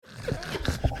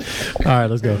All right,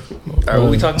 let's go. All right, what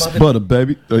we talking about? Butter,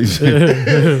 baby. Guns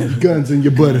in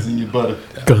your butter. in your butter.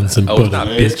 Guns and Oh, butter. it's not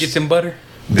biscuits and butter?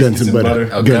 Guns and butter.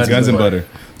 Oh, Guns and butter.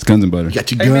 It's guns and butter. You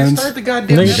got your Hey, man, guns. start the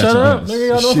goddamn Nigga, shit. shut up. Nigga,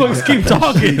 y'all motherfuckers keep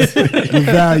talking. Your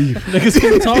value. Niggas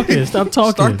keep talking. Stop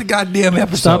talking. Start the goddamn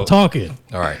episode. Stop talking.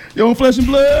 All right. You on Flesh and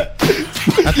Blood?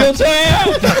 I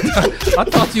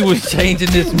thought you was changing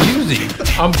this music.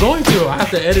 I'm going to. I have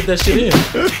to edit that shit in.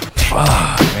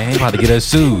 Man, you about to get us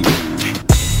sued.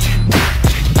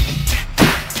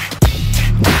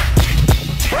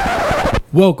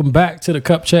 Welcome back to the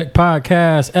Cup Check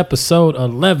Podcast, episode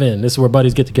 11. This is where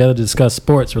buddies get together to discuss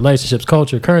sports, relationships,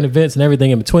 culture, current events, and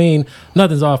everything in between.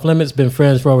 Nothing's off limits. Been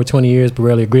friends for over 20 years, but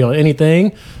rarely agree on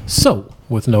anything. So,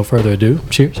 with no further ado,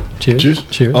 cheers. Cheers. Cheers.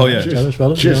 Cheers. Oh, yeah. Cheers,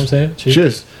 fellas. Cheers. You know what I'm saying?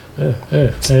 Cheers. Yeah.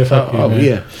 Hey, fuck you, man.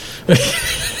 Yeah.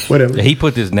 Whatever. He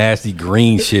put this nasty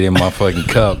green shit in my fucking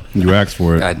cup. You asked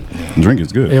for it. God. Drink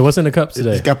is good. Yeah, what's in the cups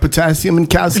today? It's got potassium and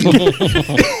calcium.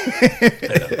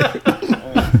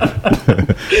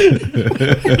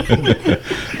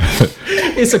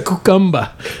 It's a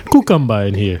cucumber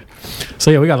in here.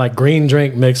 So yeah, we got like green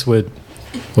drink mixed with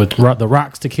the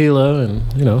rocks tequila and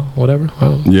whatever.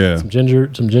 Yeah. Some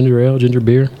ginger ale, ginger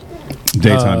beer.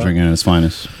 Daytime drinking at its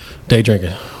finest. Day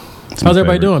drinking. It's How's my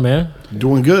everybody favorite. doing, man?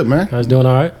 Doing good, man. Guys doing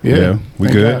all right? Yeah. We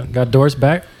Thank good. Got Doris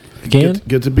back again.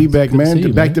 Good to be back, Good to man. see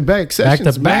you, Back to back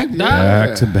sessions. Back to back, man. dog. Yeah.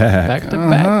 Back to back. Back to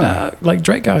back, dog. Like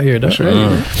Drake out here, dog.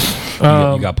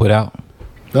 You got put out.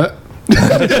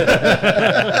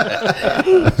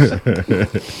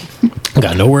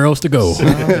 Got nowhere else to go.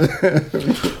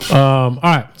 All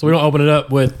right, so we're gonna open it up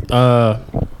with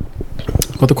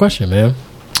the question, man.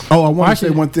 Oh, I want to say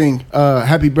Actually- one thing.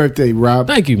 Happy birthday, Rob.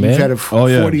 Thank you, man. You've had a Oh,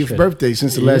 yeah. 40th birthday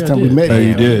since the Yeah, last I time we did. met. Hey,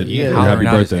 you did. Yeah, Happy hollering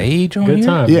out his birthday. age on Good here?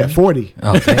 time. Yeah, man. 40.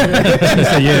 Okay.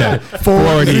 Yeah.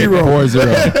 40. 40.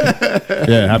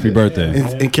 Yeah, happy birthday.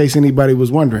 In case anybody was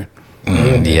wondering.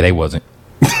 Yeah, they wasn't.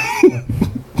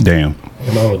 Damn.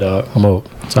 I'm old, dog. I'm old.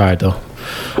 It's all right though.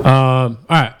 All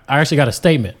right, I actually got a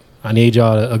statement. I need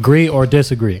y'all to agree or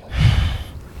disagree.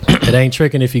 It ain't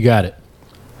tricking if you got it.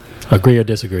 Agree or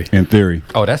disagree. In theory.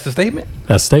 Oh, that's the statement? That's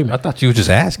a I statement. thought you were just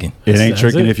asking. It ain't That's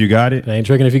tricking it. if you got it. It ain't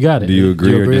tricking if you got it. Do you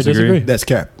agree or disagree? That's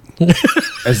cap.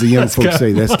 As the young folks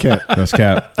say, that's cap. That's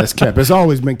cap. That's cap. It's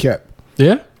always been cap.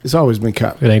 Yeah, It's always been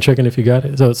cap. it ain't tricking if you got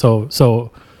it.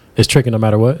 So it's tricking no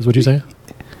matter what. Is what you saying?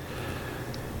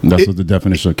 That's what the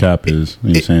definition of cap is.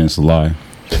 You're saying it's a lie.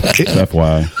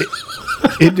 FYI.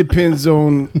 It depends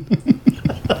on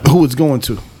who it's going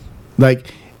to.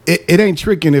 Like, it ain't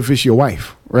tricking if it's your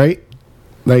wife, right?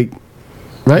 Like,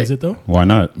 right? Is it though? Why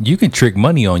not? You can trick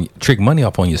money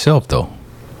off on yourself though.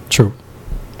 True.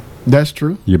 That's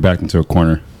true. You're backed into a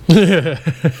corner.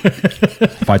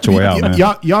 Fight your way out, man.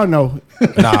 Y'all know.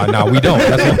 Nah, we don't.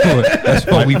 That's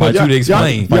what we want you to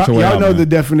explain. Fight your way Y'all out, know man. the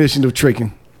definition of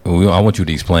tricking. I want you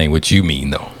to explain what you mean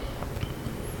though.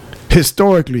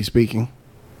 Historically speaking,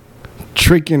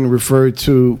 tricking referred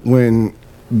to when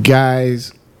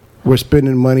guys were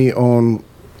spending money on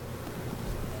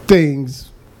things,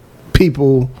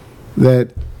 people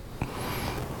that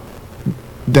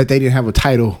they didn't have a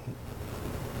title.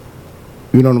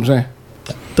 You know what I'm saying?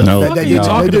 No. fuck are you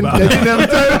talking about? They didn't have a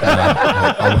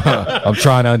title. I'm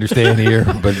trying to understand here,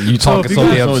 but you talking so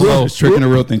damn So slow. is tricking a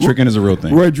real thing? Tricking is a real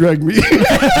thing. Roy dragged me.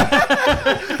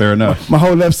 Fair enough. My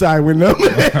whole left side went up.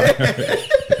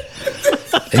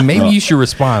 And maybe you should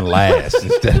respond last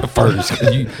instead of first,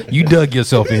 because you dug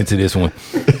yourself into this one.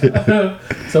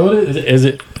 So what is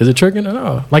it tricking or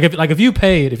no? Like if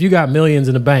you got millions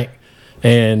in the bank,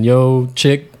 and your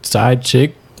chick, side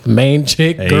chick, main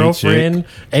chick, A girlfriend,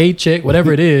 a chick,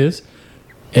 whatever it is,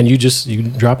 and you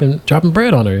dropping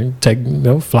bread on her,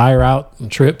 and fly her out on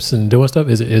trips and doing stuff.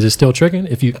 Is it still tricking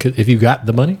if you got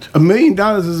the money? $1 million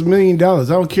is $1 million. I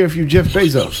don't care if you Jeff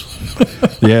Bezos.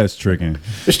 Yeah, it's tricking.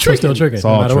 It's It's tricking. still tricking. It's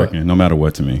no all matter tricking, no matter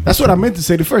what to me. That's what I meant to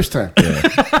say the first time.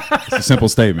 It's a simple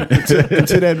statement.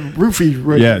 Into that roofie.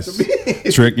 Right. Yes.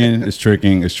 Tricking is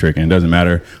tricking is tricking. It doesn't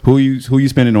matter who you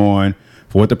spend it on,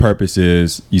 for what the purpose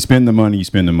is. You spend the money,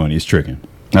 It's tricking.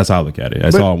 That's how I look at it.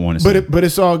 That's all I want to say. But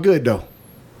it's all good though.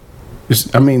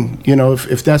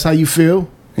 If that's how you feel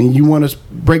and you want to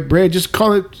break bread, just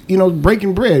call it,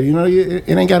 breaking bread. It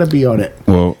ain't got to be all that.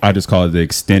 Well, I just call it the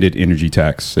extended energy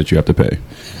tax that you have to pay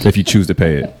if you choose to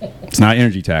pay it. It's not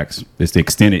energy tax. It's the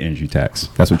extended energy tax.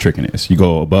 That's what tricking is. You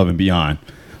go above and beyond.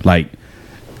 Like,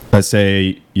 let's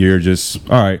say you're just,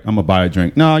 all right, I'm going to buy a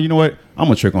drink. No, you know what? I'm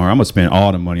going to trick on her. I'm going to spend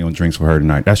all the money on drinks for her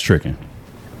tonight. That's tricking.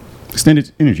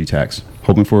 Extended energy tax.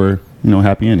 Hoping for,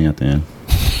 happy ending at the end.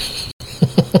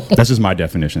 That's just my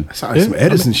definition. Sounds like some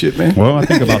Edison shit, man. Well, I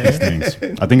think about these things.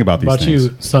 I think about these About things.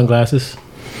 you, sunglasses.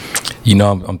 You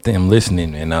know, I'm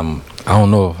listening, and I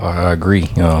don't know if I agree.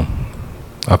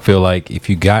 I feel like if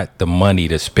you got the money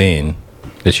to spend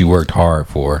that you worked hard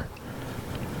for,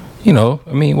 you know,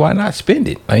 I mean, why not spend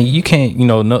it? I mean, you can't, you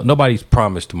know, nobody's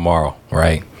promised tomorrow,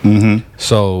 right? Mm-hmm.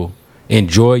 So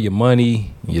enjoy your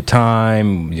money, your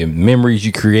time, your memories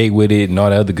you create with it, and all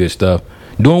that other good stuff.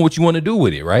 Doing what you want to do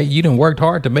with it, right? You done worked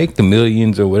hard to make the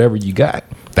millions or whatever you got,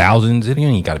 thousands. You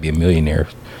ain't got to be a millionaire,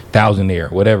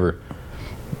 thousandaire, whatever.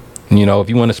 You know, if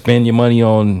you want to spend your money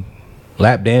on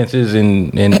lap dances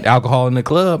and alcohol in the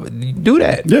club, do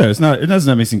that. Yeah, it's not. It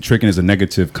doesn't make seem tricking as a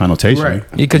negative connotation,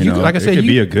 Right. Because you, like I said, it could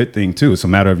you- be a good thing too. It's a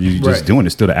matter of you just Right. doing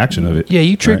it. Still the action of it. Yeah,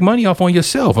 you trick Right. money off on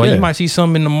yourself. Like Yeah. you might see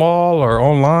something in the mall or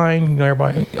online.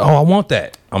 Everybody, oh, I want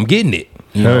that. I'm getting it.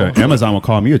 You Yeah, know? Amazon will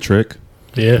call me a trick.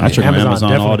 Yeah, I trick on Amazon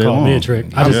definitely all day called me a long. trick.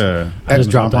 Yeah. I just Amazon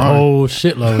dropped a Prime. whole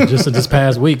shitload just this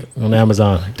past week on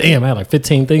Amazon. Damn, I had like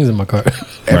 15 things in my cart.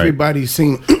 Everybody's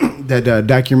seen that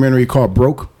documentary called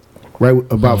Broke, right?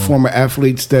 About former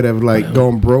athletes that have like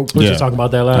gone broke. We were Yeah. just talking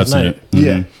about that last That's night.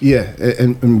 it. Yeah, yeah,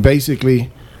 and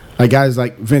basically, like guys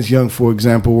like Vince Young, for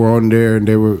example, were on there and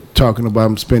they were talking about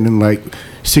him spending like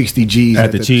 60 G's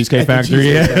At the Cheesecake Factory,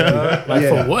 Cheesecake yeah. Factory. Like,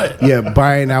 Yeah. for what? Yeah,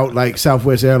 buying out like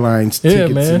Southwest Airlines Yeah,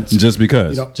 tickets. man. And, Just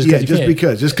because. you know, Just 'cause you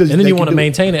can't. just because. And then you want to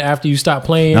maintain it after you stop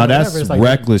playing. Now or that's whatever. It's like,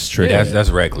 reckless trick. Yeah. That's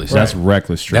reckless. That's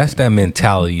reckless trick. That's that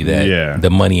mentality that Yeah. the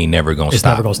money ain't never gonna It's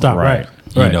stop. never gonna stop, right?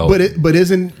 You Right. know, But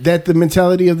isn't that the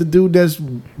mentality of the dude that's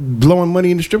blowing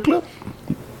money in the strip club?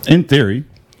 in theory.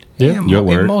 Yeah, in, Your in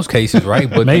word. most cases, right?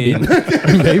 But Maybe. then,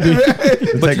 maybe.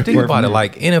 but you think about it,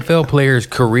 like NFL players'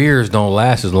 careers don't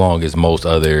last as long as most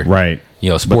other Right. You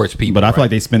know, sports people. But I feel right? like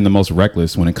they spend the most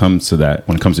reckless when it comes to that.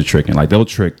 When it comes to tricking, like they'll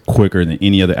trick quicker than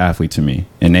any other athlete to me,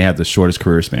 and they have the shortest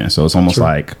career span. So it's almost True.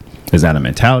 like, is that a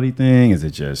mentality thing? Is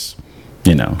it just,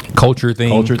 culture thing.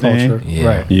 culture thing? Culture. Yeah.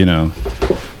 Right. So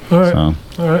All right.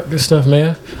 All right. Good stuff,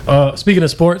 man. Speaking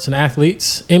of sports and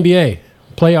athletes, NBA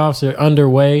playoffs are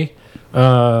underway.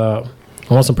 I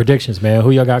want some predictions, man.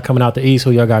 Who y'all got coming out the East?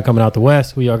 Who y'all got coming out the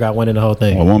West? Who y'all got winning the whole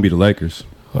thing? well, it won't be the Lakers.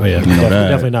 Oh yeah, You know that.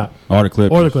 definitely not. Or the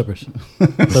Clippers. Or the Clippers.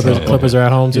 Clippers are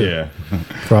at home too. Yeah.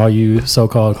 For all you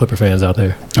so-called Clipper fans out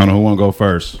there, I don't know who want to go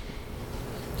first.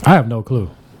 I have no clue.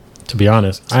 To be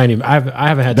honest, I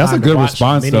haven't had. That's a time to good watch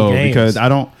response many though, games. because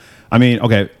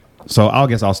okay. So I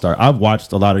guess I'll start. I've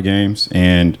watched a lot of games,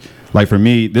 and like for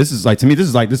me, this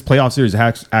playoff series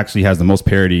actually has the most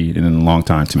parity in a long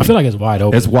time to me. I feel like it's wide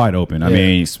open. It's wide open. I Yeah.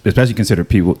 mean, especially consider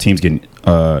teams getting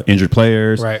injured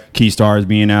players, Right. key stars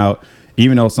being out.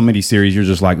 Even though some of these series, you're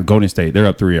just like Golden State, they're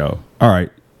up 3-0. All right,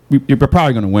 you're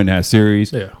probably going to win that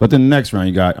series. Yeah. But then the next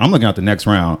round, I'm looking at the next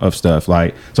round of stuff.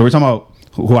 Like, so we're talking about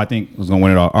who I think was going to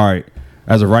win it all. All right,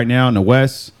 as of right now in the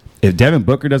West, if Devin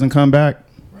Booker doesn't come back,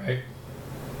 right.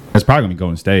 it's probably going to be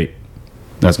Golden State.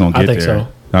 That's going to I get think there. so.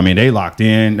 I mean, they locked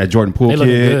in. That Jordan Poole They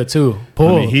looking kid, good too. I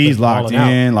Poole, mean, he's been locked balling out.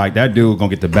 in. Like that dude gonna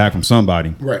get the back from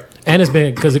somebody. Right. And it's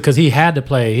been because he had to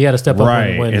play. He had to step up.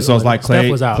 Right, when and so it's when like Steph Klay,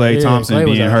 was out. Klay Yeah, Thompson Klay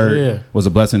was being out. hurt Yeah. was a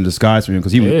blessing in disguise for him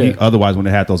because he Yeah. otherwise wouldn't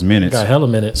have had those minutes. Got hella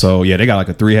minutes. So yeah, they got like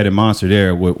a 3-headed monster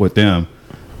there with them.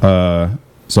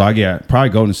 So I get probably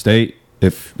Golden State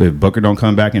if Booker don't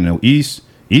come back in the East.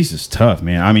 East is tough,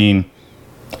 man. I mean,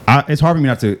 it's hard for me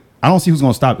not to. I don't see who's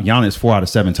gonna stop Giannis 4 out of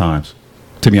 7 times.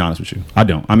 To be honest with you, I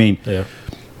don't. I mean, Yeah.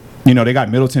 they got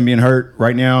Middleton being hurt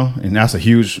right now, and that's a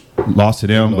huge loss to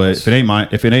them. But if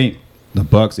it ain't the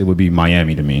Bucks, it would be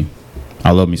Miami to me.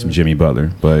 I love me some Jimmy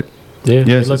Butler, but Yeah. yeah,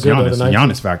 They it's look just good the Giannis. other night,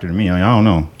 Giannis too. factor to me. I don't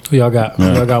know. Who y'all got? Who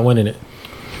y'all got winning it?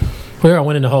 Who y'all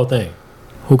winning the whole thing?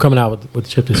 Who coming out with the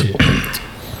chip this year?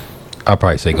 I'll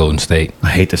probably say Golden State. I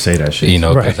hate to say that shit. You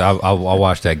know, Right. because I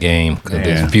watched that game. Yeah.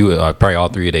 There's a few, probably all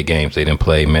 3 of their games they didn't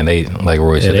play. Man, they like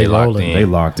Roy said, they they locked rolling. in. They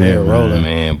locked They're in, rolling,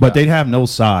 man. But they'd have no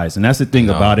size, and that's the thing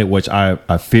No. about it, which I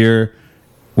fear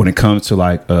when it comes to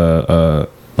like a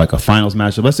finals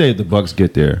matchup. Let's say the Bucks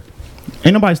get there,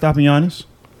 ain't nobody stopping Giannis.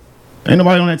 Ain't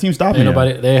nobody on that team stopping Ain't him.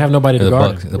 nobody. They have nobody to The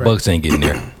guard. Bucks, the Bucks ain't getting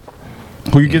there.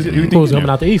 Who you think Who's get coming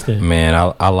there? out the East then? Man,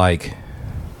 I like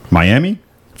Miami,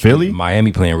 Philly.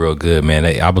 Miami playing real good, man.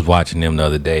 I was watching them the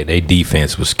other day. Their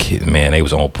defense was, man, they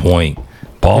was on point.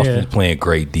 Boston's Yeah. playing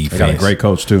great defense. They got a great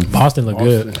coach too. Boston look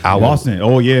good. Boston.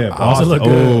 Oh yeah, Boston. look Oh,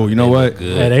 good. you know They what? look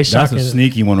good. Yeah, they That's shocking. a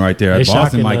sneaky one right there. They Boston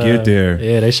shocking, might get there.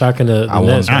 Yeah, they shocking the want-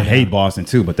 Nets. I right hate now. Boston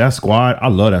too, but that squad, I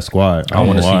love that squad. I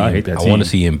want to see. I hate that I team. want to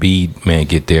see Embiid, man,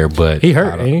 get there, but He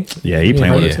hurt, I don't- ain't he? Yeah, he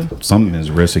playing with Yeah. something in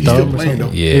his wrist again. Still playing, though.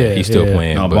 Yeah, he's still yeah.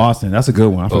 playing. No, but- Boston. That's a good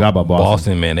one. I but forgot about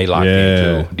Boston. man, they locked Yeah.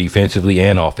 in too, defensively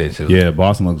and offensively. Yeah,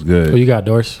 Boston looks Who good. you got,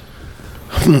 Doris?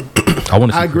 I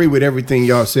want to. I agree with everything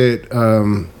y'all said.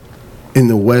 In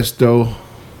the West, though,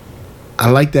 I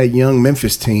like that young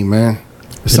Memphis team, man.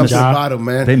 There's something Ja, about them,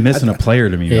 man. They missing a player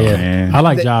to me, though, man. I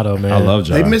like Jado, man. I love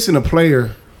Ja. They missing a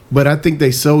player, but I think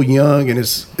they so young and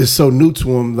it's so new to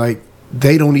them. Like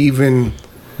they don't even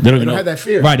They don't have that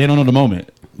fear. Right, they don't know the moment.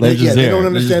 They're just they there. don't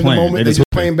They're just understand the playing. moment. They're They're just just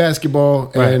playing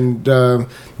basketball, Right. and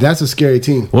that's a scary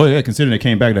team. Well, yeah, considering they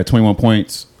came back that 21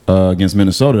 points against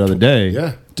Minnesota the other day.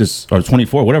 Yeah. Just or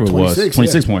 24, whatever it was. 26,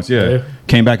 26 yeah. points, yeah. Yeah.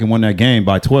 Came back and won that game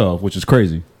by 12, which is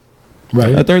crazy.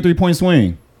 Right. A 33-point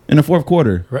swing in the fourth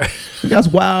quarter. Right. That's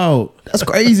wild. That's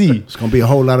crazy. It's gonna be a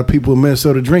whole lot of people in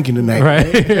Minnesota drinking tonight.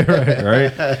 Right. Right.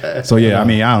 Right? So, yeah, I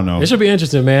mean, I don't know. It should be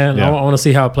interesting, man. Yeah. I want to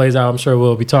see how it plays out. I'm sure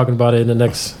we'll be talking about it in the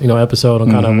next, episode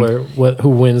on kind of who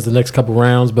wins the next couple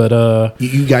rounds. But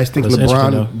You guys think That's interesting,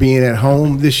 LeBron though. being at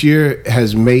home this year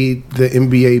has made the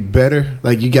NBA better?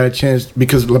 Like you got a chance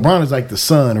because LeBron is like the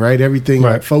sun, right? Everything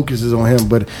Right. like focuses on him,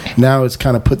 but now it's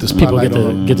kind of put the people spotlight get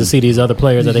on him. to see these other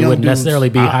players that they Young wouldn't dudes. necessarily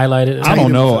be highlighted. I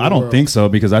don't know. I don't world. think so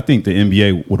because I think the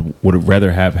NBA would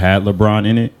rather have had LeBron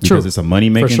in it because True. it's a money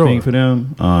making For sure. thing for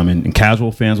them. And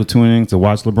casual fans would tune in to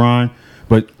watch LeBron.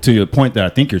 But to your point that I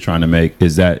think you're trying to make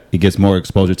is that it gets more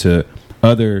exposure to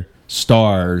other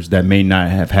stars that may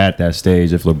not have had that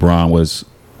stage if LeBron was,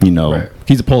 Right.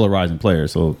 he's a polarizing player,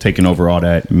 so taking over all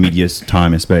that media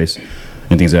time and space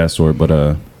and things of that sort. But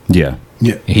yeah,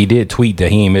 Yeah. He did tweet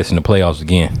that he ain't missing the playoffs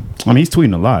again. I mean he's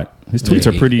tweeting a lot. His tweets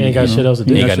are pretty. He ain't got shit else to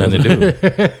do. He ain't got nothing to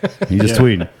do. He's just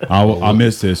tweeting. I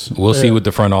miss this. We'll see what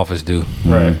the front office do.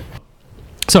 Right.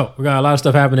 So we got a lot of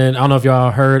stuff happening. I don't know if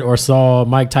y'all heard or saw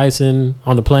Mike Tyson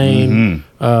on the plane.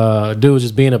 Dude was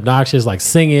just being obnoxious, like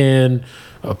singing.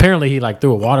 Apparently he like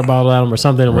threw a water bottle at him or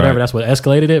something or whatever. Right. That's what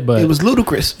escalated it. But It was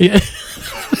ludicrous. yeah.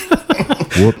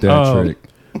 Whoop that trick.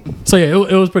 So yeah,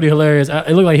 it was pretty hilarious. It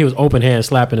looked like he was open hand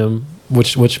slapping him,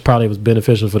 which probably was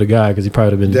beneficial for the guy because he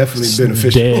probably would have been Definitely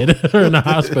beneficial. dead or in the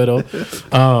hospital.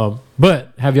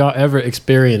 But have y'all ever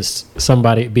experienced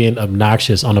somebody being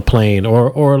obnoxious on a plane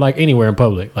or like anywhere in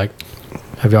public? Like,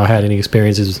 have y'all had any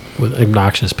experiences with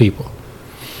obnoxious people?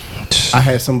 I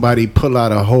had somebody pull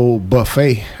out a whole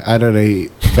buffet out of a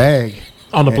bag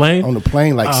On the plane? On the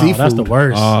plane, like Oh, seafood. that's the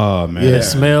worst. Oh man. It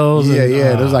smells. Yeah, and-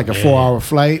 yeah. It was like a man. 4-hour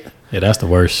flight. Yeah, that's the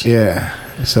worst. Yeah.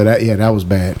 So that was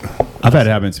bad. I've had it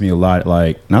happen to me a lot,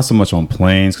 like not so much on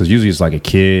planes because usually it's like a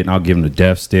kid and I'll give him the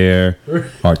death stare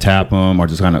or tap him or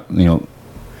just kind of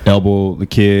elbow the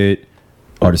kid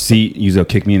or the seat. Usually they'll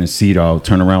kick me in the seat or I'll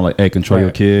turn around like, hey, control your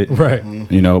Right. kid.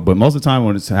 Right. But most of the time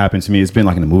when it's happened to me, it's been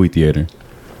like in the movie theater.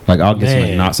 Like I'll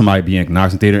get Man. somebody being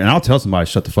obnoxious in the theater and I'll tell somebody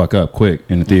shut the fuck up quick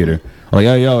in the theater. Like,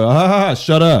 hey, yo,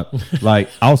 shut up. Like,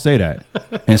 I'll say that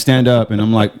and stand up. And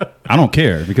I'm like, I don't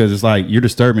care because it's like you're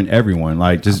disturbing everyone.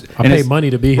 Like, just I and pay it's- money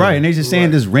to be here. right. And they just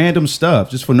saying this random stuff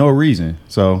just for no reason.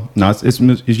 So no, it's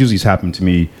usually happened to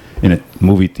me in a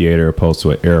movie theater opposed to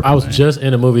an airplane. I was just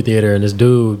in a movie theater and this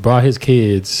dude brought his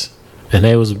kids and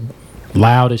they was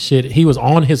loud as shit. He was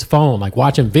on his phone, like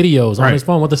watching videos on Right. his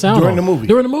phone with the sound During on. the movie.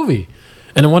 During the movie.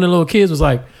 And then one of the little kids was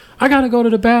like, I gotta go to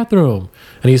the bathroom.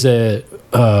 And he said,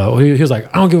 he was like,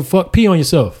 I don't give a fuck, pee on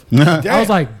yourself. I was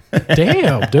like,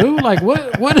 damn, dude, like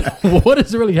what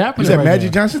is really happening? Was that right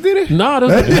Magic now? Johnson Theater? No, that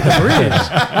was at the bridge.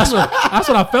 That's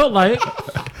what I felt like.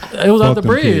 It was at Fuck the them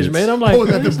bridge, kids. man. I'm like, Oh, it was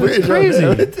at the this is bridge, crazy.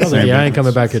 okay. I was like, yeah, I ain't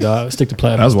coming back here, dog. Stick to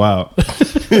platinum. That was wild.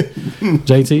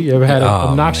 JT, you ever had Oh,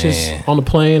 obnoxious man. on the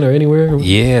plane or anywhere?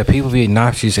 Yeah, people be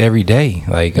obnoxious every day.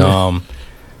 Like, let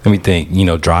me think.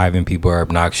 Driving people are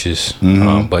obnoxious.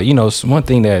 But one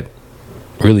thing that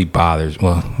really bothers.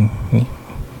 Well,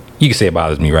 you can say it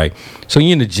bothers me, right? So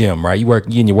you're in the gym, right? You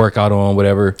getting your workout on,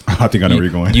 whatever. I think I know where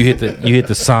you're going. You hit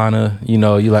the sauna.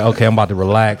 You're like, okay, I'm about to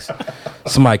relax.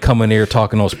 Somebody come in there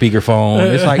talking on speakerphone.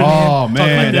 It's like, Oh Talk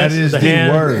man, like that this, is the the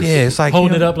hand. worst. yeah, it's like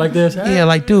Holding it up like this. Yeah,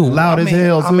 like dude, Loud as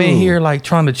hell, I'm in too. here like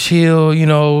trying to chill,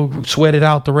 sweat it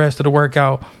out the rest of the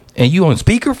workout, and you on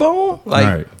speakerphone,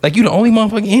 Right. like you the only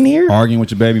motherfucker in here. Arguing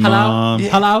with your baby Hello? mom.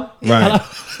 Hello? Right.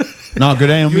 No, good.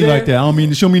 Ain't be like that. I don't mean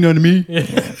to show me nothing to me.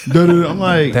 Da-da-da. I'm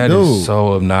like, That dude, is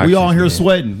so obnoxious. we all in here man.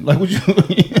 sweating. Like, what you?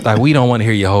 Like we don't want to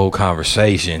hear your whole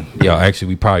conversation. Actually,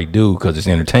 we probably do because it's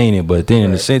entertaining. But then,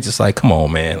 in a sense, it's like, come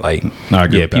on, man. Like, No, I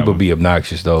agree with that people one. be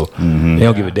obnoxious though. They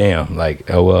don't give a damn.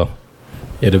 Like, oh well.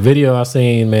 Yeah, the video I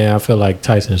seen, man, I feel like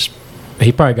Tyson's,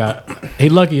 he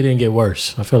lucky it didn't get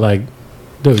worse. I feel like,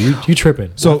 dude, you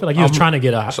tripping. So, I feel like he was trying to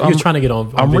get on.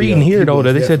 I'm video. reading here though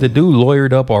that they said the dude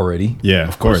lawyered up already. Yeah,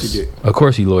 of course. He did. Of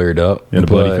course, he lawyered up. Yeah, the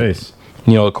bloody but, face.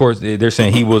 Of course, they're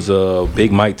saying he was a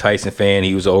big Mike Tyson fan.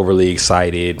 He was overly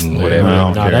excited and whatever.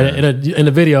 Wow. Nah, that, in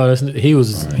the video, he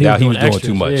was He was doing extras.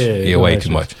 too much. Yeah, Yeah, way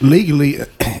too much. Legally,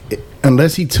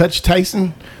 unless he touched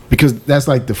Tyson, because that's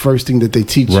like the first thing that they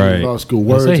teach you Right. in law school. They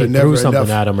Words say are he never threw something enough.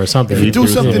 at him or something. If you do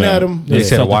something yeah. at him, They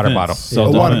said a water bottle. Yeah,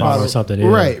 a water bottle or something.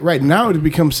 Yeah. Right. Now it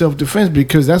becomes self defense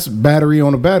because that's battery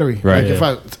on a battery. Right.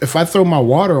 Like if I throw my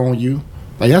water on you,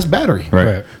 like that's battery.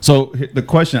 Right. So the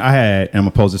question I had, and I'm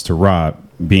gonna pose this to Rob,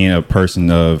 being a person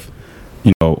of,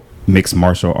 mixed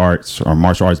martial arts or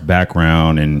martial arts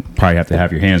background, and probably have to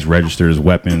have your hands registered as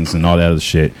weapons and all that other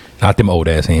shit. Not them old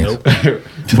ass hands.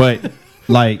 But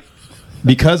like,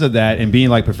 because of that, and being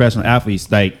like professional athletes,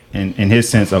 like in his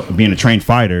sense of being a trained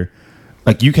fighter,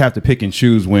 like you have to pick and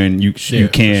choose when you Yeah,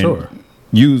 can for sure.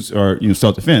 use or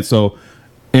self defense. So,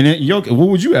 and then, what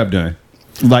would you have done?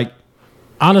 Like,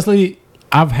 Honestly,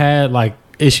 I've had like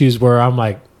issues where I'm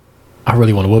like, I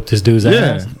really want to whoop this dude's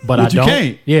ass, but I you don't.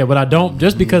 can't. Yeah, but I don't,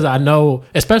 just because I know,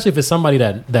 especially if it's somebody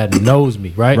that knows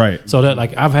me, right? Right. So that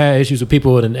like I've had issues with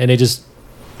people and they just,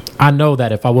 I know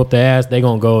that if I whoop their ass, they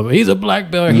gonna go, he's a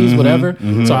black belt, he's whatever.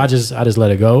 So I just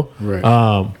let it go. Right.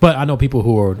 But I know people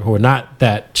who are not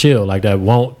that chill, like that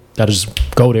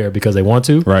just go there because they want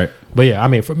to. Right. But yeah, I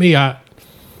mean, for me, I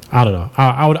don't know.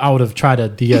 I would have tried to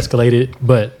de-escalate it,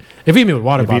 but if he hit me with a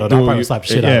water bottle, I'd probably slap the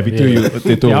shit out of him. If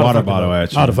he threw Yeah, a I water would've fucked him bottle up.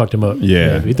 at you, I would have fucked him up.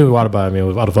 Yeah. If he threw a water bottle at me, I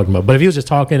would have fucked him up. But if he was just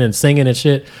talking and singing and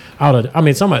shit,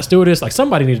 somebody, stewardess, like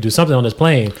somebody need to do something on this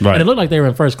plane. Right. And it looked like they were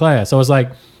in first class. So it's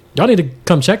like, y'all need to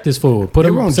come check this fool. Put They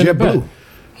him were on send him back. JetBlue.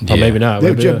 Or maybe not. They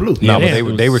were Maybe, JetBlue. No, Yeah.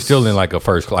 but they were still in like a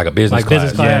business Like class.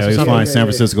 business class. yeah, or he was something. flying San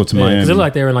Francisco to Yeah, Miami. because it looked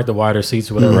like they were in like the wider seats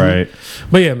or whatever. Right.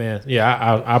 But yeah, man.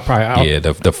 Yeah, I probably. Yeah, I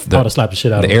would have slapped the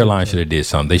shit out the of him. airline should have did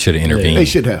something. They should have intervened. They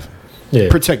should have. Yeah.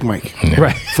 Protect Mike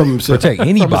Right. from himself. Protect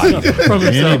anybody. From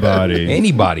himself. Anybody.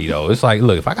 Anybody though. It's like,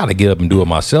 look, if I gotta get up and do it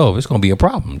myself, it's gonna be a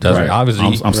problem. That's Right. obviously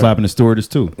I'm slapping the stewardess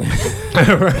too.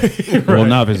 Well,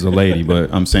 not if it's a lady, but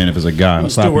I'm saying if it's a guy, I'm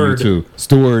slapping you Steward. too.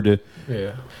 Steward.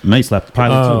 Yeah. May slap the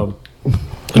pilot too.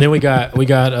 And then we got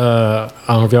I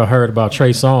don't know if y'all heard about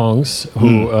Trey Songz,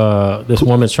 who this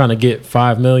woman's trying to get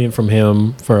 $5 million from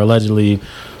him for allegedly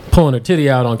pulling her titty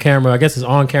out on camera. I guess it's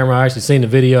on camera. I actually seen the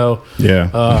video. Yeah.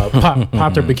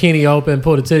 Popped her bikini open,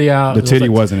 pulled the titty out. The It was titty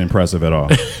like- wasn't impressive at all.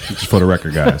 Just for the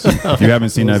record, guys. If you haven't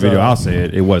seen that video, I'll say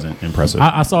it. It wasn't impressive.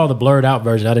 I saw the blurred out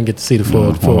version. I didn't get to see the full.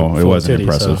 Oh, full it wasn't titty,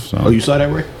 impressive. so. So. Oh, you saw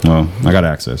that, Ray? Well, I got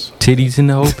access. titties in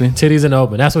the open. Titties in the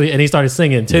open. That's what. And he started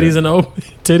singing titties in the open.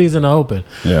 Titties in the open.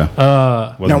 Yeah.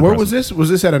 Uh, Now, where was this? Was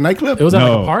this at a nightclub? It was at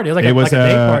like a party. It was like a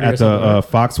day party or at something. the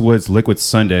Foxwoods Liquid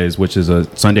Sundays, which is a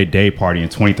Sunday day party in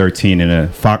 2013 in a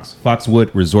Foxwood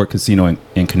Resort Casino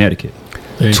in Connecticut.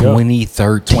 There you go.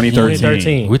 2013.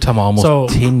 2013. We're talking about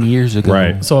almost 10 years ago.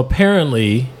 Right. So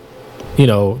apparently,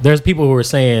 there's people who are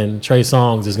saying Trey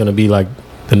Songz is going to be like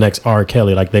the next R.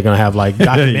 Kelly. Like they're going to have like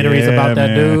documentaries Yeah, about that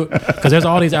man. dude. Because there's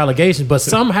all these allegations. But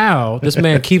somehow this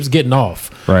man keeps getting off.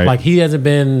 Right. Like he hasn't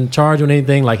been charged with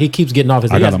anything. Like he keeps getting off.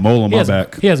 I got a mole on my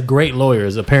back. He has great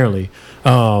lawyers apparently.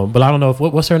 But I don't know if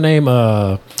what's her name?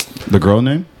 The girl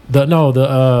name?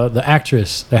 The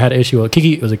actress that had an issue with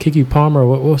Kiki Palmer?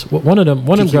 What one of them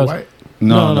Kiki girls? White?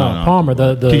 No, Palmer.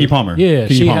 The Kiki Palmer. Yeah,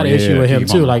 Kiki she Palmer, had an yeah, issue with him Kiki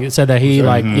too. Palmer. Like it said that he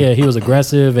he was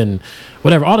aggressive and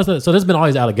whatever. All this. So there's been all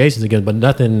these allegations against, but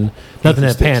nothing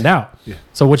has panned out. Yeah.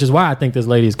 So which is why I think this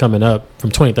lady is coming up from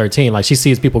 2013. Like she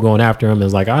sees people going after him and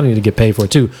is like, I need to get paid for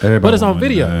it too. Everybody but it's on want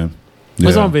video. man.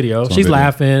 It's Yeah, on video. it's on She's video.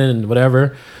 laughing and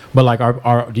whatever. But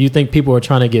like, do you think people are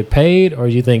trying to get paid, or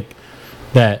do you think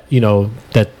that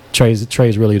that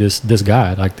Trey's really this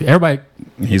guy? Like everybody.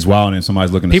 He's wild and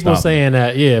somebody's looking to People stop him.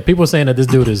 saying that, people saying that this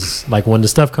dude is like, when the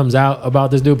stuff comes out about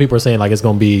this dude, people are saying like it's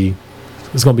gonna be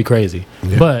crazy.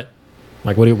 But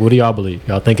like, what do y'all believe?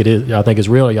 Y'all think it is? Y'all think it's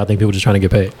real, or y'all think people just trying to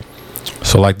get paid?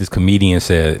 So like this comedian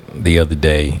said the other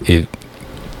day, if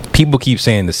people keep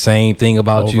saying the same thing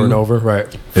about Over you and over, right?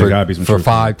 There gotta be some for truth to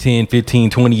 5, 10, 15,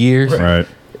 20 years, Right.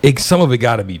 some of it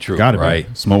got to be true, Got it, right?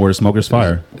 right? Smoke where the smoke is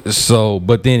fire. So,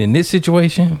 but then in this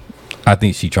situation, I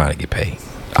think she's trying to get paid.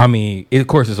 I mean, of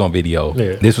course, it's on video.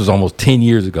 Yeah. This was almost 10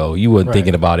 years ago. You weren't Right.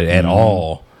 thinking about it at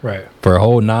all Right. for a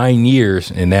whole 9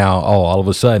 years. And now, all of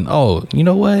a sudden, you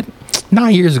know what?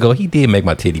 9 years ago, he did make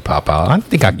my titty pop out. I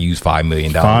think I could use $5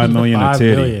 million. $5 million a $5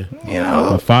 titty. million. You know?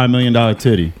 A $5 million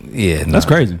titty. Yeah. That's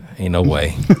crazy. Ain't no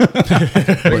way. Think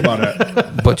about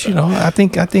that. But, I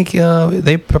think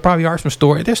they probably are some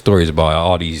stories. There's stories about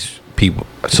all these people,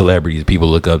 celebrities, people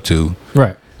look up to.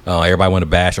 Right. Everybody want to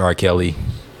bash R. Kelly,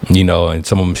 and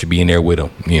some of them should be in there with him,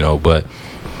 but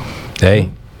hey.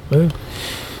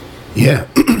 Yeah,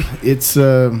 it's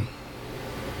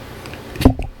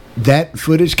that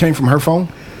footage came from her phone.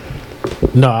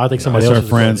 No, I think somebody It's else. her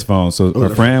friend's phone. So her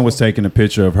friend was taking a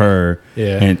picture of her,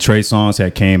 Yeah. and Trey Songz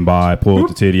had came by, pulled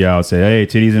the titty out, said, "Hey,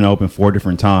 titties in the open 4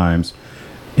 different times,"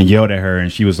 and yelled at her,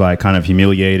 and she was like kind of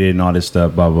humiliated and all this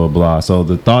stuff, blah blah blah. So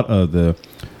the thought of the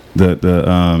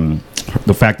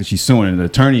fact that she's suing, the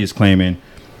attorney is claiming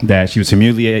that she was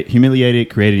humiliated,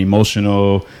 created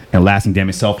emotional and lasting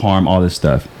damage, self-harm, all this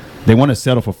stuff. They want to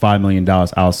settle for $5 million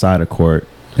outside of court,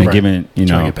 and Right. given Trying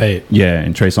to get paid. yeah,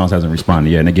 and Trey Songz hasn't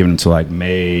responded yet, and they're giving him to like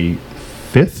May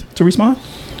 5th to respond.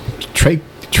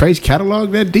 Trey's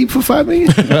catalog that deep for $5 million?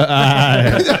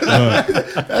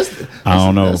 I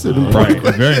don't know. Right,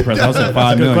 very impressive. I said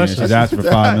 $5 million. question. She's asking for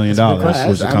 $5 million.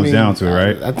 That's what it comes down to,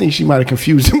 right? I think she might have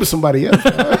confused him with somebody else.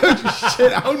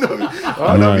 Shit, I don't know. I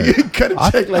don't know if you cut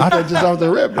a check like that just off the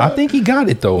rip. I think he got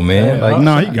it though, man. Like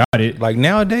No, he got it. like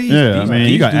nowadays, Yeah, I mean,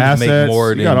 you got dudes make assets,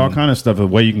 more you got than- all kind of stuff. The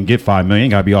way you can get $5 million,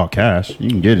 you got to be all cash. You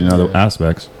can get it in other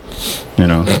aspects, you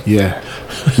know. Yeah.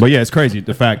 But yeah, it's crazy.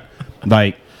 The fact,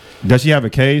 like, does she have a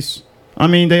case? I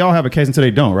mean, they all have a case until they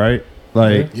don't, right?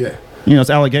 Like, Yeah. you know, it's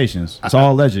allegations. It's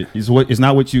all alleged. It's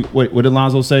not what you what did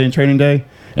Alonzo say in Trading Day?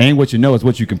 It ain't what you know, it's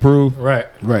what you can prove. Right.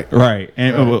 Right. Right.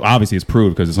 And well, obviously it's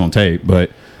proved because it's on tape,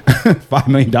 but $5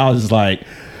 million is like,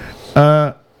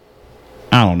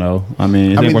 I don't know. I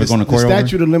mean, is I mean, anybody going to the court over?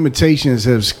 statute of limitations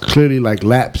has clearly like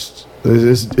lapsed.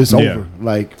 It's Yeah. over.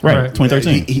 Like Right,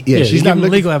 2013. Yeah, she's not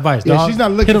looking legal advice. Yeah, Dog. she's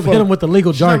not looking hit him with the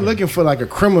legal she's jargon. not looking for like a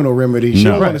criminal remedy. She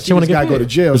No. don't want Right. to She see wanna this get guy go paid. to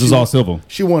jail. This She is want- all civil.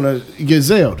 She want to get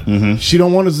zailed. She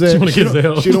don't want to zail. She wanna get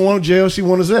zailed. She don't want jail. She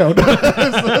want to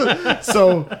zailed.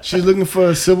 so she's looking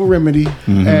for a civil remedy,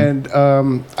 and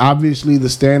obviously the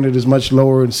standard is much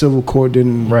lower in civil court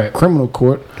than Right. criminal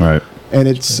court, Right. and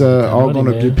it's all money, going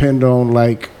to man. depend on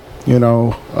like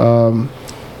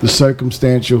the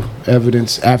circumstantial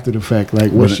evidence after the fact.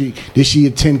 Like, did she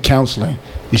attend counseling?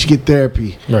 Did she get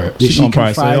therapy? Right. Did She's she gonna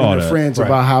probably say confide in all her that. friends Right.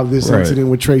 about how this Right. incident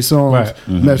with Trey Songz Right.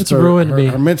 messed It's her ruined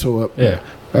me. mental up? Yeah.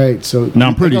 Right. So Now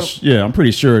I'm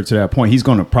pretty sure to that point he's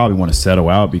going to probably want to settle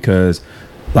out because,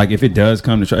 like, if it does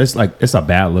come to trial, it's a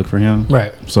bad look for him.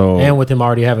 Right. So And with him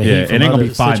already having yeah, heat it from ain't gonna other be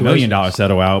 $5 million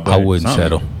settle out. But I wouldn't something.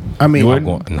 settle. I mean, I'm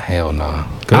going, hell nah.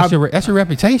 'Cause that's your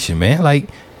reputation, man. Like,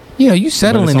 you know, you But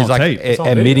settling it's is on like tape. It's on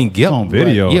admitting It's guilt. on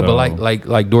video. Yeah, but though.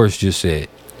 like Doris just said,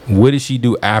 what did she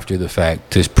do after the fact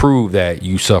to prove that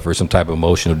you suffer some type of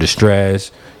emotional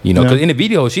distress? You know, because Yeah. in the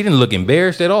video she didn't look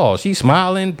embarrassed at all. She's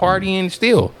smiling, partying,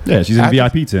 still. Yeah, she's in After- a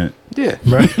VIP tent. Yeah.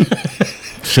 Right.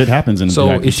 Shit happens in So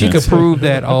VIP if she could tents. prove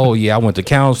that, oh yeah, I went to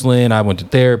counseling, I went to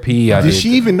therapy, I did did. she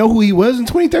even know who he was in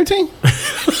 2013?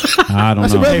 I don't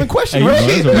That's know. a relevant question, Hey, right?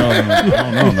 that's a relevant- I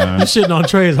don't know, man. You shitting on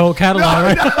Trey's whole catalog,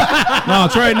 right? No,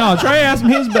 Trey asked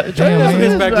me his back. Trey Damn, asked me man.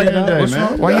 his back in the day, What's man.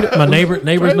 wrong? Why you? My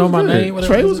neighbors know my name.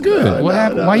 whatever. Trey was good. What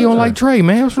happened? Why you don't like Trey,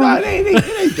 man? What's Nah, wrong? it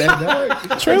ain't that,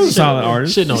 dog. Trey was a solid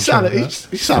artist. Shitting on He's solid. Trey. dog.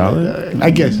 He's solid. I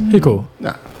guess. He cool.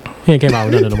 Nah. He ain't came out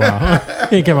with nothing in a while.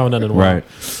 He ain't came out with nothing in a while. Right.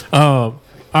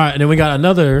 All right, and then we got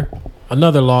another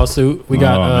lawsuit. We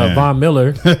got Oh, man. Von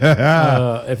Miller.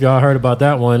 If y'all heard about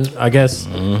that one, I guess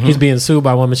he's being sued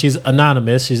by a woman. She's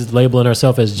anonymous. She's labeling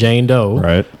herself as Jane Doe.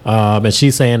 Right. And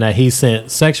she's saying that he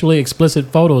sent sexually explicit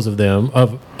photos of them,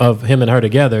 of him and her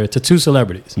together, to two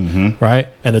celebrities. Right.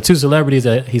 And the two celebrities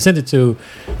that he sent it to,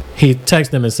 he texted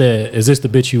them and said, "Is this the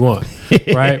bitch you want?"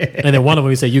 Right. And then one of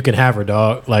them, he said, "You can have her,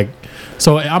 dog." Like,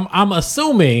 so I'm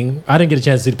assuming, I didn't get a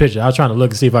chance to see the picture. I was trying to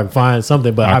look and see if I could find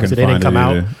something, but I obviously they couldn't didn't come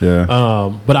find out. it either.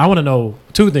 Yeah. But I want to know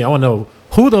two things. I want to know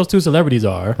who those two celebrities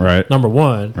are. Right. Number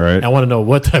one. Right. And I want to know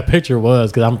what that picture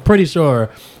was, because I'm pretty sure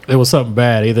it was something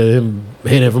bad. Either him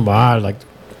hitting it from behind, like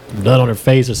blood on her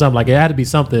face or something. Like, it had to be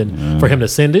something for him to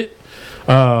send it.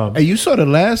 Hey, you saw the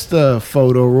last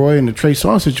photo, Roy, in the Trey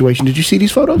Songz situation. Did you see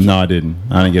these photos? No, I didn't.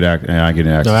 I didn't get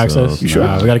access. No access. So, You sure?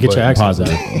 We got to get your access up.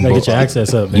 Positive. We got to get your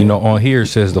access up, man. You know, on here it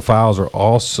says the files are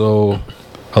also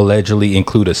allegedly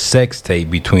include a sex tape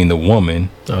between the woman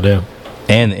Oh, damn.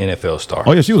 and the NFL star.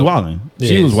 Oh yeah, she was wilding.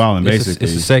 She Yeah, was wilding It's basically.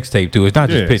 a sex tape too. It's not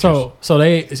just Yeah. pictures. So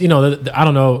they, you know, I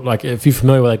don't know, like if you're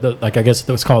familiar with I guess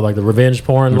it's called like the revenge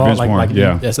porn Revenge law. porn, Like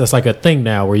yeah. that's like a thing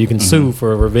now where you can sue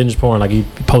for revenge porn. Like you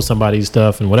post somebody's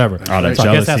stuff and whatever. All that So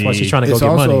I guess that's why jealousy. she's trying to go It's get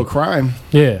also money. a crime.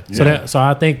 Yeah. So Yeah. so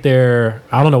I think they're.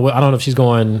 I don't know. I don't know if she's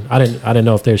going. I didn't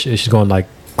know if she's going like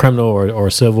criminal or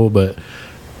civil, but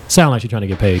sound like she's trying to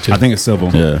get paid too. I think it's civil.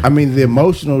 Yeah. I mean, the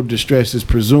emotional distress is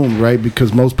presumed, right?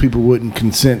 Because most people wouldn't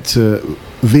consent to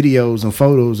videos and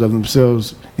photos of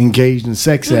themselves engaged in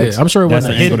sex acts. I'm sure it That's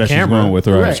wasn't the a angle hidden that she's camera. going with,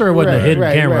 right? I'm sure it wasn't a Right, hidden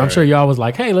right, camera. I'm right. sure y'all was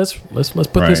like, hey, let's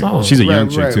put this on. She's a young Right,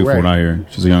 chick right, too, from right. what I hear.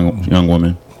 She's a young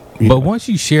woman. But once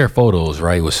you share photos,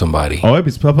 right, with somebody, Oh,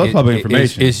 it's public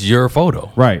information. It's your photo.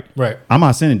 Right. Right. I'm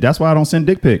not sending. That's why I don't send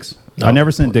dick pics. I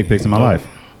never sent dick pics in my life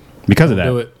because of that.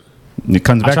 Do it. It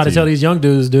comes I back try to you. tell these young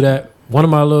dudes do that One of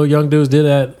my little young dudes did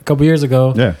that a couple years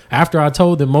ago. Yeah. After I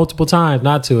told them multiple times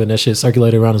not to, and that shit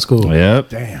circulated around the school. Yep.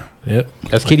 Damn. Yep.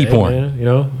 That's kiddie Hey, porn. man, you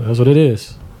know, that's what it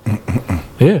is.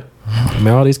 Yeah. I mean,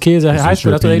 all these kids at high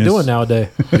school, your that's what they penis. doing nowadays.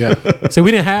 Yeah. See,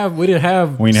 we didn't have We didn't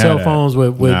cell have phones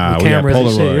with Nah, we had cameras and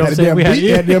shit. You know what I'm Had saying? We had,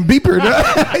 had them beeper.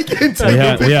 I can tell We you.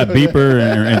 had beeper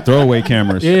and throwaway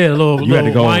cameras. yeah, a little, You had to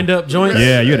little go- wind up joints.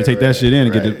 Yeah, you had to take that shit in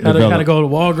and get it Had to developed. go to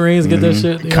Walgreens and get that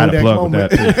shit. you know? Kind of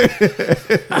Kodak plug with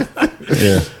that. Too.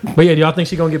 Yeah, But yeah, do y'all think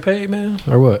she gonna get paid, man,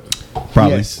 or what?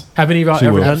 probably. Yes. Have any of y'all She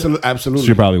ever will. done it? Absolutely. Absolutely.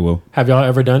 She probably will. Have y'all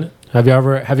ever done it? Have you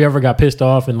ever got pissed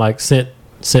off and like sent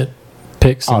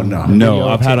pics? Oh, and no.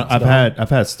 No, video I've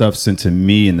had stuff sent to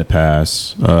me in the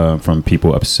past from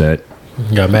people upset.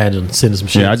 You gotta imagine sending some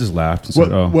shit. Yeah, I just laughed and said,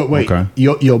 What, wait. okay.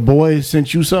 Your boy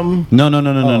sent you something? No,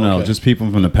 okay. just people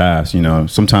from the past. You know,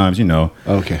 sometimes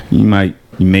Okay. you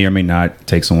may or may not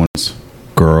take someone's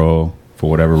girl for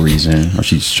whatever reason, or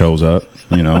she shows up,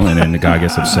 and then the guy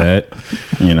gets upset.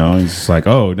 He's just like,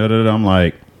 oh, no. I'm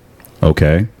like,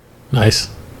 okay, Nice.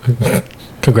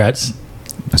 Congrats.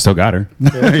 I still got her.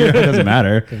 It doesn't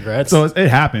matter. Congrats. So it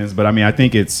happens, but I mean, I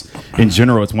think it's in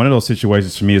general, it's one of those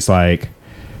situations for me. It's like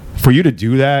for you to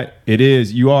do that,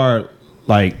 you are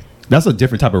like. That's a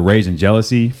different type of rage and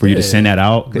jealousy for you to Yeah. send that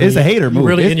out. It's a hater move.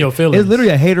 really It's- in your feelings. It's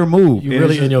literally a hater move. You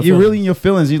really It's in your You're feelings. really in your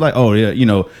feelings. You're like, oh yeah,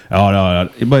 oh no.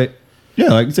 But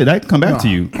yeah, like you said, that can come back to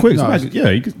you quick. No, Somebody- yeah,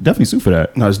 you could definitely sue for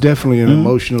that. No, it's definitely an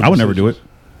emotional. I would never do it.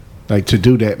 Like to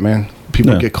do that, man.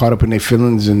 People Yeah. get caught up in their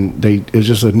feelings, and it's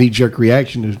just a knee jerk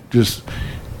reaction to just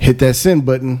hit that send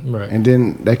button, Right. and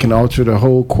then that can alter the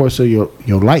whole course of your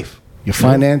life, your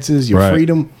finances, your Right.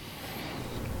 freedom.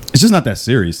 It's just not that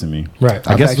serious to me. Right. I I've guess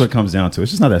that's what actually- it comes down to.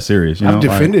 It's just not that serious. You I've know?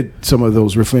 Like- defended some of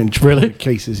those revenge Really?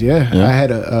 cases. Yeah. Yeah. I had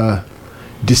a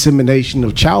dissemination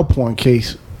of child porn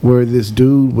case where this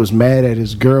dude was mad at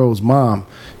his girl's mom.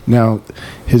 Now,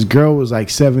 his girl was like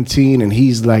 17 and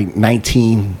he's like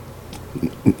 19,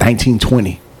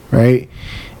 20, right?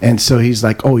 And so he's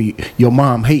like, "Oh, your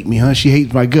mom hate me, huh? She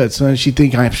hates my guts, son. She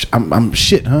think I'm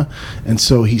shit, huh?" And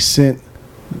so he sent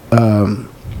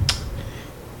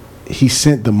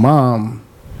the mom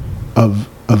of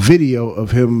a video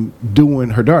of him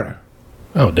doing her daughter,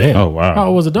 Oh damn. Oh wow. How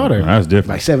old was the daughter? That's different.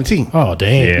 like 17. Oh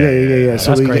damn. Yeah. Yeah. That's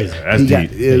crazy. That's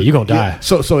deep. Yeah, you gonna die.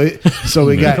 So it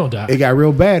gonna die. got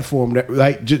real bad for him.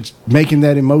 Like just making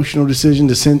that emotional decision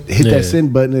to hit Yeah. that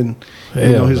send button, and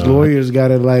Hell his no. lawyers got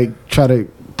to like try to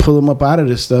pull him up out of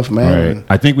this stuff, man. Right.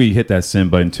 I think we hit that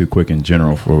send button too quick in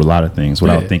general for a lot of things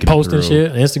without Yeah. thinking it Posting through.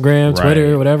 shit, Instagram, Twitter,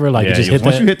 Right. whatever. Like Yeah, you just yeah, hit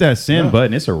once that. you hit that send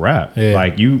button, it's a wrap. Yeah.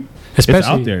 Like it's Especially-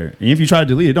 out there. And if you try to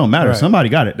delete it, it don't matter. Right. Somebody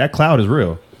got it. That cloud is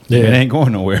real. Yeah. It ain't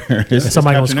going nowhere. It's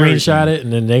Somebody gonna capturing screenshot everything. it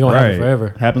and then they gonna have it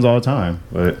forever. Happens all the time.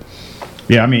 But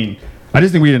yeah, I mean, I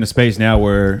just think we're in a space now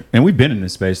where, and we've been in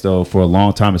this space though for a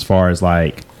long time, as far as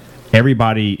like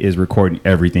everybody is recording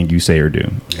everything you say or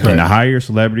do. And the higher your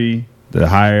celebrity, the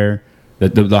higher the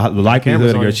likelihood Cameras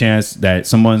of on your you. chance that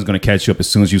someone's going to catch you up as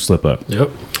soon as you slip up.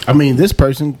 Yep. I mean, this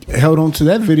person held on to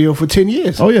that video for 10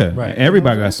 years. Oh yeah, Right.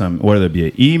 Everybody got something, whether it be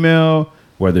an email,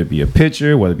 whether it be a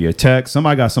picture, whether it be a text.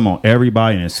 Somebody got something on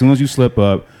everybody, and as soon as you slip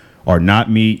up or not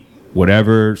meet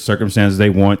whatever circumstances they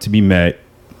want to be met,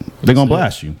 they're gonna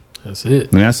blast you, That's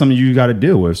it. and that's something you got to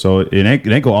deal with. So it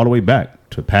ain't go all the way back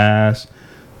to past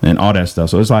and all that stuff.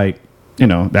 So it's like,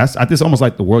 that's it's almost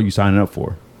like the world you signing up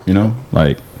for.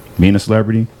 Like being a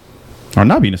celebrity or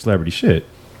not being a celebrity. Shit,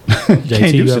 can't do you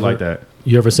shit ever- like that.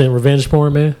 You ever sent revenge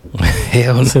porn, man?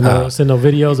 Hell Send no. no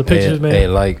videos or pictures, man. Hey,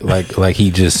 like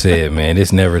he just said, man,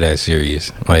 it's never that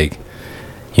serious. Like,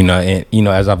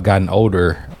 as I've gotten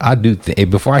older, I do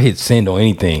before I hit send on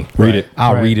anything, Read it.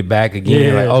 I'll Right. read it back again.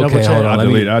 Yeah, like, double okay, check. hold on, I'll let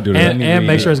delete me, it. I'll do that. and me read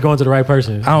make it. sure it's going to the right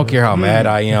person. I don't care how mad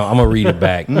I am. I'm gonna read it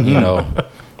back. Let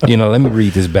me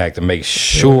read this back to make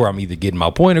sure I'm either getting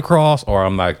my point across or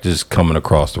I'm not just coming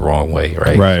across the wrong way.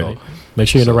 Right. Right. So, Make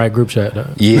sure you're in the right group chat. Dog.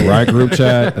 yeah. Right group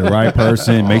chat, the right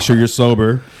person. Make sure you're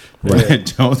sober.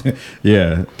 Right? don't do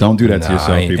that to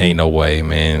yourself, people. Ain't no way,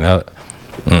 man.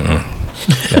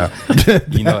 Yeah.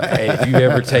 Hey, if you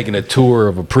ever taken a tour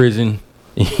of a prison,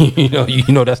 you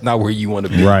know that's not where you want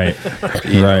to be. Right,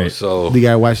 You know, right. so You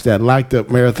gotta watch that Locked Up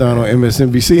marathon on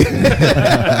MSNBC.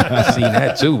 I seen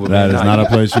that too. But That man, is nah, not a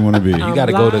place you want to be. you got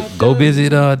to go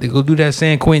visit go do that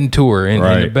San Quentin tour in the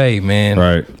Right. Bay, man.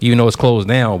 Right. Even though it's closed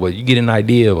down, but you get an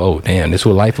idea of, oh damn, this is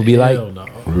what life would be like. Hell no.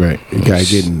 Right. You guy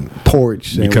getting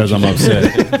porch Because I'm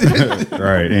upset.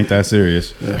 Right, ain't that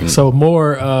serious. So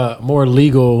more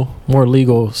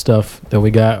legal stuff that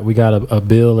we got. We got a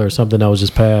bill or something that was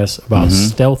just passed about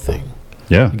stealthing.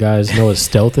 Yeah. You guys know what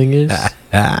stealthing is?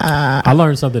 I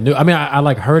learned something new. I mean, I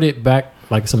like heard it back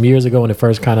like some years ago when it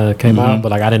first kind of came out,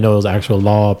 but like I didn't know it was actual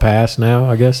law passed now.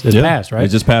 I guess it's passed, right? It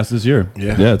just passed this year.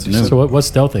 Yeah, it's new. So what's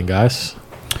stealthing, guys?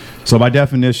 So by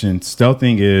definition,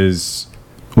 stealthing is,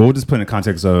 well, we'll just put in the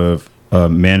context of a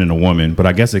man and a woman, but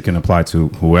I guess it can apply to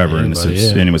whoever in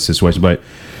any situation. But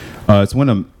it's when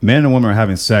a man and a woman are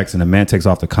having sex and a man takes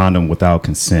off the condom without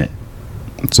consent.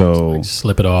 So like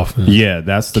slip it off. Yeah,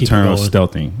 that's the term of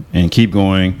stealthing, and keep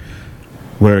going,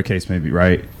 whatever the case may be,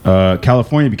 right?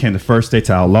 California became the first state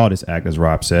to outlaw this act, as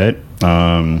Rob said.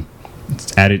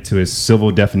 It's added to its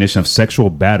civil definition of sexual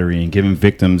battery and giving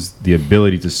victims the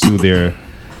ability to sue their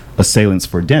assailants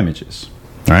for damages.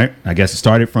 All right, I guess it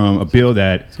started from a bill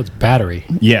that. So it's battery.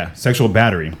 Yeah, sexual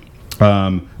battery.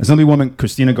 Assemblywoman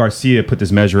Christina Garcia put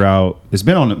this measure out. It's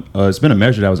been a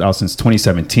measure that was out since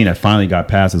 2017 that finally got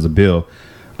passed as a bill.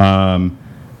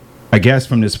 I guess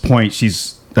from this point,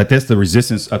 the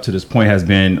resistance up to this point has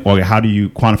been, okay, how do you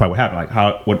quantify what happened?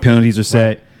 Like what penalties are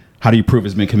set? How do you prove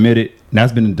it's been committed? And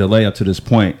that's been a delay up to this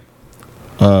point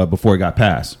before it got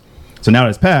passed. So now that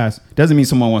it's passed, doesn't mean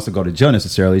someone wants to go to jail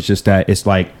necessarily. It's just that it's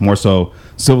like more so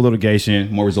civil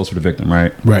litigation, more results for the victim,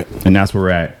 right? Right. And that's where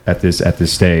we're at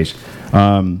this stage.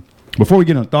 Before we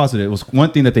get on thoughts of it, was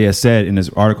one thing that they had said in this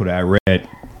article that I read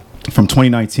from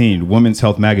 2019, Women's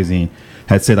Health Magazine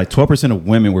had said like 12% of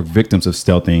women were victims of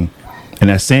stealthing. And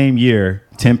that same year,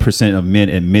 10% of men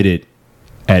admitted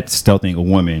at stealthing a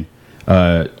woman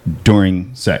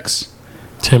during sex.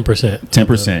 10%.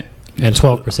 10%. And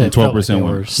 12%. 12%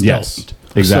 were were stealthed. Yes,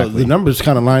 exactly. So the numbers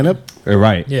kind of line up.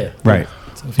 Right. Yeah. Right.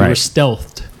 So if you were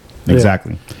stealthed.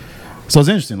 Exactly. So it's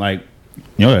interesting. Like,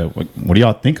 what do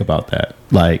y'all think about that?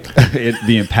 Like it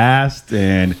being passed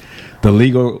and the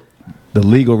legal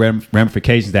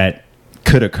ramifications that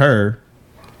could occur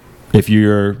if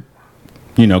you're,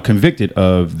 convicted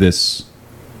of this.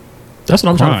 That's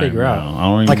what I'm trying to crime. figure out. I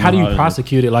don't even Like, how do know you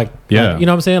prosecute it? Like, Yeah. you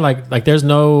know what I'm saying? Like there's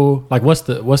no, like, what's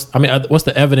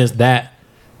the evidence that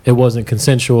it wasn't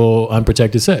consensual,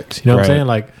 unprotected sex? You know what I'm Right. saying?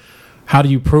 Like, how do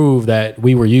you prove that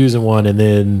we were using one and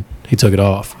then he took it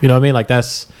off? You know what I mean? Like,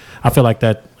 I feel like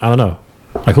that, I don't know.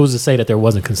 Like, who's to say that there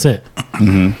wasn't consent?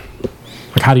 Mm-hmm.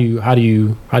 Like, how do you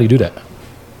do that?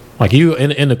 Like, you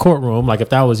in the courtroom, like, if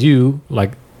that was you,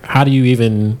 like, how do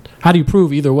you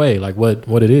prove either way, like,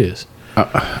 what it is?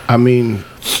 I mean,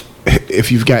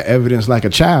 if you've got evidence like a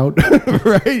child,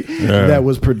 right, that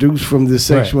was produced from this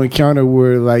sexual encounter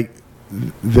where, like,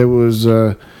 there was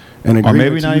an agreement. Or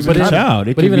maybe not even a child.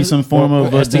 It could be some form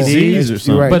of a disease or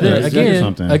something. Right. But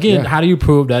then again, how do you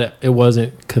prove that it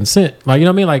wasn't consent? Like, you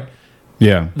know what I mean? Like,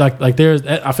 yeah. Like there's,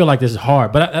 I feel like this is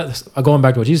hard. But going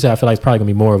back to what you said, I feel like it's probably gonna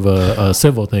be more of a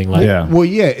civil thing. Like, Yeah. Well,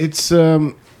 yeah, it's.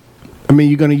 I mean,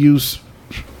 you're gonna use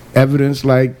evidence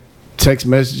like text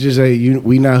messages. Hey,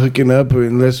 we not hooking up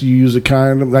unless you use a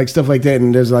condom, like stuff like that.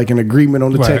 And there's like an agreement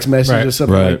on the text message or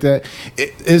something like that.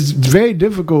 It's very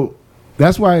difficult.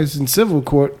 That's why it's in civil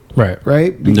court,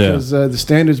 right? Because the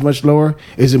standard's much lower.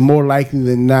 Is it more likely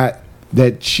than not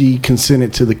that she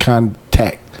consented to the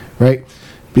contact, right?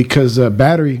 Because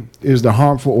battery is the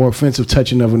harmful or offensive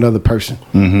touching of another person,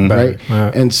 right?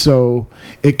 And so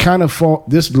it kind of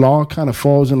this law kind of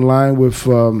falls in line with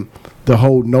the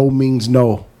whole no means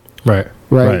no, right?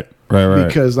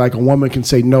 Because like a woman can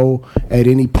say no at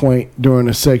any point during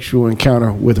a sexual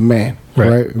encounter with a man,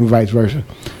 right? And vice versa.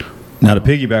 Now to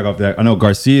piggyback off that, I know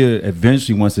Garcia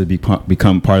eventually wants to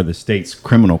become part of the state's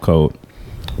criminal code,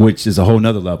 which is a whole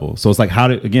nother level. So it's like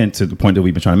again to the point that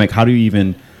we've been trying to make, how do you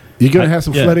even... You're gonna have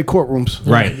some flooded courtrooms,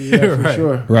 right? Yeah, for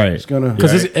sure, right? It's gonna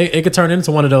because it could turn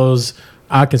into one of those.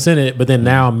 I consented, but then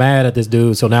now I'm mad at this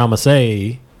dude, so now I'm gonna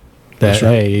say that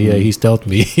hey, he stealthed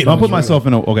me. I'll put myself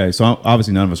in so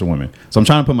obviously none of us are women, so I'm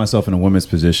trying to put myself in a woman's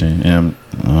position, and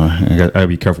I gotta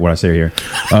be careful what I say here.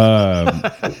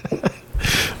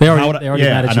 They already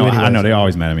mad at you anyway. I know they're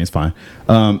always mad at me. It's fine.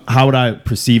 How would I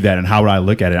perceive that, and how would I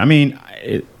look at it? I mean,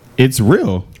 it's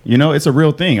real. It's a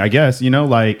real thing. I guess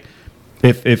like.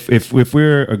 If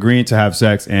we're agreeing to have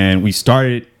sex and we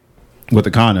started with a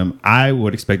condom, I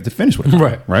would expect to finish with a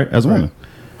condom, right? As a woman,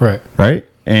 right?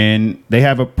 And they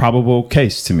have a probable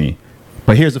case to me.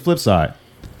 But here's the flip side: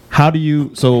 how do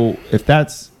you? So if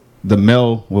that's the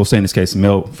male, we'll say in this case,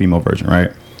 male-female version,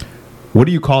 right? What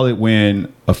do you call it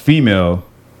when a female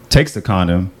takes the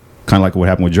condom, kind of like what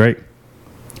happened with Drake,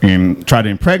 and try to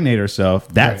impregnate herself?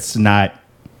 That's not.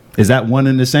 Is that one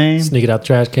and the same? Sneak it out the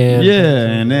trash can. Yeah,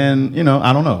 and then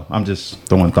I don't know. I'm just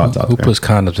throwing thoughts out Who there. puts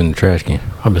condoms in the trash can?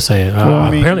 I'm just saying.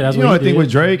 Apparently that's what I he think did. with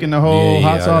Drake and the whole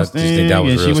hot sauce thing, that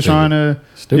was and she real was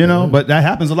stupid. trying to, but that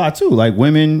happens a lot too. Like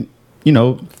women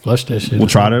Flush that shit. will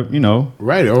try to,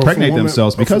 Right, or if a impregnate woman-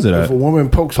 themselves because of If a that. woman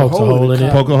pokes a Pokes hole in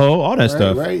it, Poke a hole, all that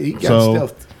stuff. right, he got so,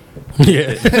 stealthed.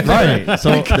 Yeah. right.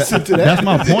 So that's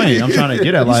my point. I'm trying to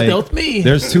get at like stealthed me.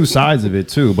 there's two sides of it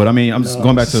too. But I mean, I'm just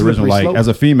going back to the original. slippery Like slope. as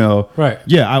a female, Right.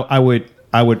 Yeah, I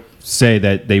would say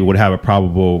that they would have a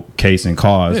probable case and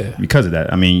cause Yeah. because of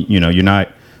that. I mean, you're not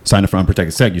signing up for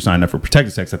unprotected sex. You're signing up for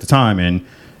protected sex at the time, and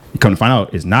you come to find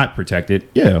out it's not protected.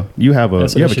 Yeah, you have a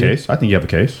That's an you have a issue. case. I think you have a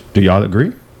case. Do y'all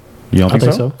agree? You don't I think,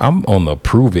 think so. I'm on the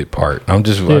prove it part. I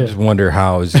just wonder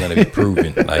how it's gonna be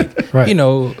proven. Like, Right.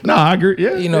 No, I agree.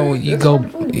 Yeah, you go.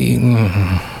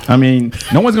 I mean,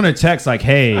 no one's gonna text like,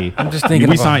 "Hey, I'm just thinking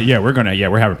we about- signed. Yeah,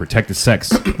 we're having protected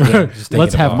sex."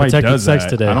 Let's have Nobody protected does sex that.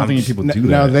 today. I don't think people do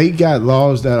Now that. they got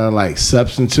laws that are like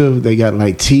substantive. They got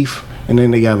like teeth, and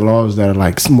then they got laws that are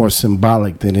like more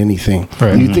symbolic than anything.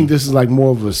 Right. And you think this is like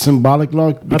more of a symbolic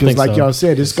law because, think like so. y'all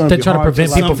said, it's going They to be try to hard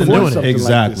prevent like, people from do doing it. something like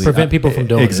Exactly. this. Prevent people from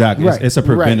doing Exactly. Right. It's a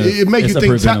preventive. Right. It make it's you a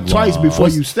think preventive twice law. before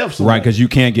you step somewhere. Right, because you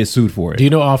can't get sued for it. Do you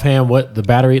know offhand what the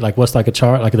battery, like what's like a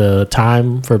chart, like the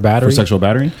time for battery? for sexual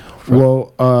battery?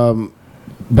 Well,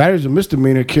 battery's a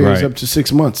misdemeanor carries Right. up to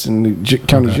 6 months in the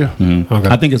county jail. Okay.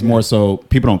 I think it's more so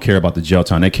people don't care about the jail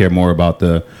time. They care more about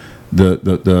the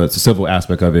civil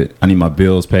aspect of it. I need my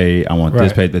bills paid. I want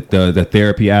this Right. paid. The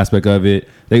therapy aspect of it.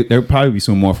 They'll probably be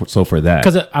suing more for that.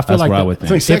 'Cause I feel That's like what I the- would I think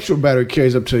think. sexual battery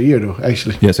carries up to a year, though,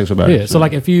 actually, Yeah, sexual battery. Yeah. So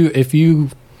like if you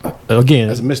again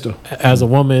as a mister. as a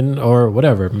woman or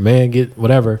whatever, man, get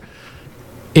whatever.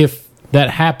 If that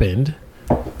happened,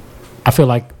 I feel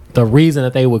like the reason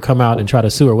that they would come out and try to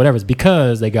sue or whatever is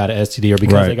because they got an STD or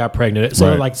because Right. they got pregnant. So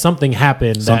Right. like something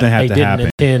happened Something that had they to didn't happen.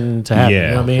 intend to happen. Yeah. You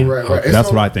know what I mean? Right, right. Okay, that's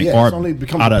what I think. Yeah, Or it's only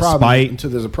becomes out a of problem spite. until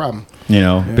there's a problem.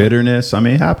 Bitterness. I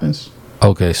mean, it happens.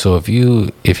 Okay, so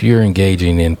if you're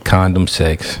engaging in condom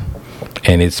sex,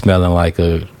 and it's smelling like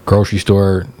a grocery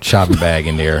store shopping bag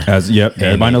in there,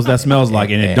 Everybody knows that smells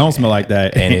like, and it don't smell like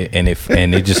that. and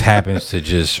it just happens to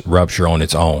just rupture on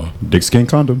its own, Dick skin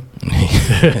condom.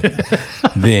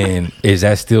 then is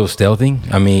that still stealthing?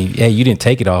 I mean, yeah, you didn't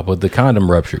take it off, but the condom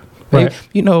ruptured. Right.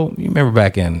 You remember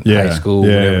back in Yeah. high school,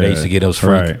 Yeah, whenever they yeah, used to get those free,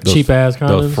 right. those, Cheap-ass condoms?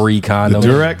 those free condoms,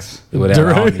 Durex?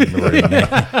 whatever. I don't even remember the name.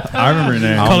 I remember the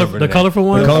name. I don't remember The that. colorful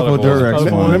one. The colorful Durex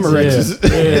Colorful ones. ones. Memorex.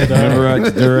 Yeah. Durex,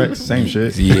 Durex, same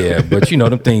shit. Yeah, but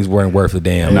them things weren't worth a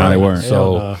damn. No, right? they weren't.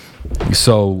 Hell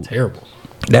So Terrible.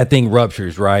 that thing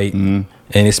ruptures, right?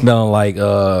 And it's smelling like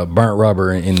burnt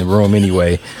rubber in the room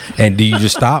anyway. And do you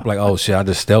just stop? Like, oh shit, I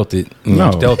just stealthed it. No.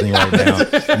 I'm stealthing right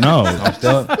now.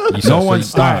 No, no one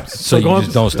stops. So you going-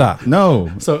 just don't stop. No.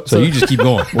 So So you just keep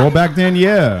going. Well, back then,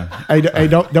 yeah, Hey,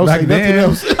 don't Back say nothing then-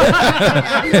 else.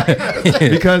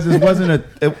 because it wasn't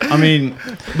I mean,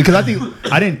 because I think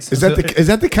I didn't. Is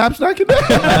that the cops knocking?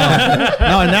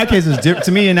 No, in that case, it's different.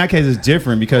 To me, in that case, it's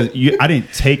different because I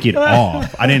didn't take it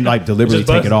off. I didn't like deliberately Just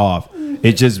take it bust off.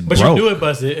 It just But broke. you do it,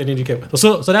 bust it, and then you kept.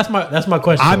 So that's my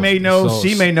question. I may know, So-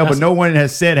 she may know, but no one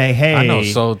has said, "Hey, I know.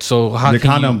 So how the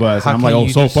can condom you, bust." how And I'm can like, "Oh, you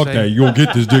so just fuck say- that. You gonna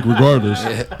get this dick regardless."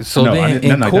 So No, I then didn't- in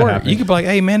nothing like that court, happened. you could be like,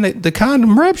 "Hey man, the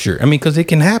condom rupture." I mean, because it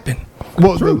can happen.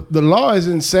 Well, the law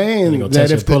isn't saying gonna that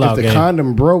test if your the, pullout if the game.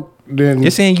 condom broke, then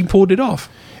It's saying you pulled it off.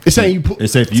 it's saying you put.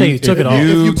 It's if Say you took it off. You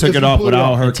If you- took if it you off pulled it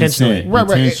without off her intentionally. consent, Right,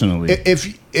 right. intentionally.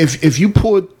 If you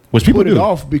put people it do.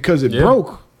 off because it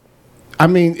broke, I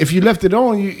mean, if you left it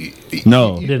on, you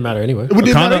No. It didn't matter anyway. it didn't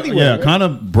matter Kind of, anyway. yeah, right? kind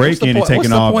of breaking and What's taking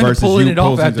the off point of versus pulling you it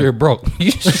off posing after to- it broke?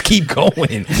 You just keep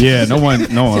going. Yeah, no,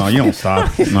 you don't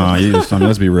stop. No, you just. I mean,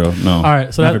 let's be real. No. All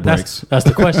right, so Never that's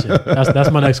the question. That's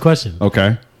my next question.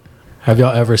 Okay. Have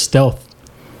y'all ever stealthed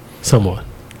someone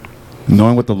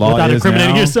Knowing what the law without is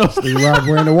incriminating now. yourself? Rob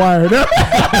wearing the wire.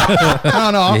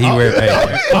 No, no. Yeah, he wear,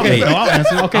 hey, No, I'll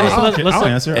answer. Okay, so let's- I'll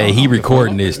answer. hey, he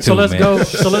recording this too, So let's man. go.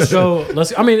 So let's go.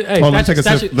 Let's. I mean, hey, Hold on, let me take a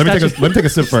statute- sip. Let me take a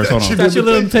sip first. Hold on. statute of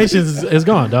limitations is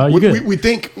gone, dog. You good? We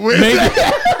think. Maybe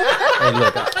Hey,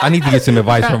 look, I need to get some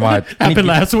advice from my. I need, happened to,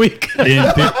 last week.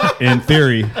 In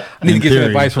theory, I need to get some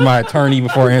advice from my attorney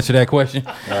before I answer that question.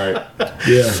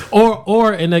 Yeah.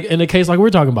 Or in the case like we're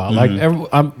talking about, like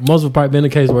most of it probably been the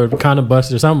case where the condom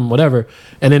busted or something, whatever.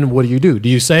 And then what do? Do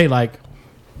you say like,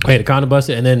 hey, the condom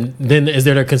busted, and then is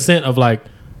there the consent of like,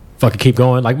 fucking keep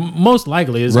going? Like most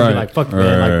likely it's gonna be Right. like, fuck it,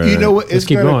 man. Like, You know what? let's It's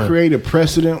keep going going. to create a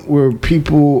precedent where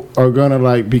people are going to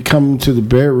like be coming to the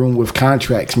bedroom with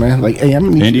contracts, man. Like, hey, I'm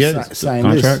going to need you to NDAs, sign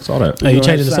contracts, this. all that. Hey, you You know,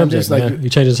 changing the sign subject, this like- man. You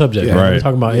changing the subject. Yeah. man. Right. We're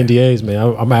talking about NDAs,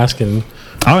 man. I'm asking.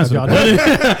 I'll answer Y'all that. done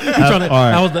it? You trying to-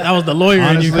 All right. that was the lawyer in you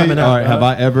Honestly, coming out. all right, have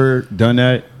I ever done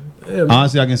that?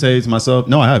 Honestly, I can say to myself,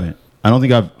 no, I haven't. I don't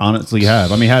think I've honestly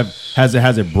have. I mean, has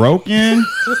it broken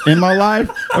in my life?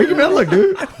 Where you been? Look,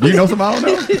 dude. Do you know somebody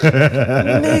I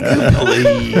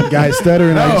don't know? Guy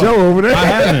stuttering like Joe over there. I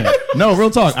haven't. No, real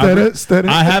talk. Stutter.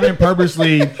 I haven't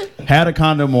purposely had a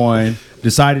condom on,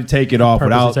 decided to take it off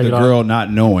Purposely without take the it off? girl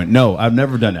not knowing. No, I've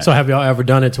never done that. So have y'all ever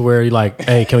done it to where you're like,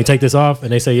 hey, can we take this off?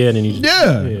 And they say yeah, and then you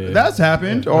yeah, that's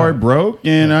happened. Or it broke,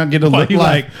 and I get a look you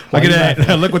like laugh? I get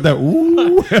that look with that ooh,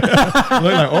 look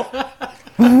like oh,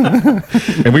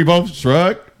 and we both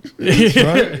shrug, and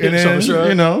then shrug.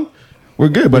 you know we're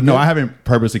good. But no, I haven't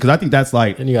purposely because I think that's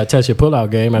like and you got to test your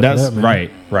pull-out game after that's that, man.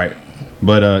 right.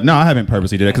 But no, I haven't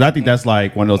purposely did it because I think that's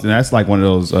like one of those. That's like one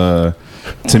of those.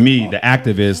 To me, the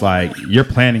active is like you're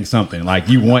planning something. Like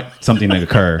you want something to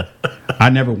occur.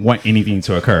 I never want anything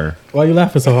to occur. Why you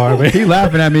laughing so hard, man? He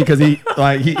laughing at me because he he's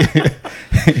about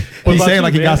saying you,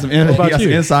 like he man? got some What about he got some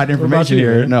you? inside What about information you,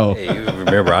 here. man? No, Hey,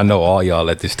 remember, I know all y'all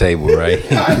at this table, right?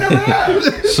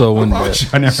 So when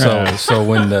I never have. so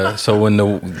when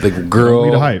the girl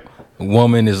Be the hype.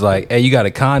 woman is like, hey, you got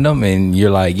a condom, and you're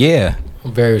like, yeah.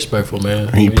 I'm very respectful, man.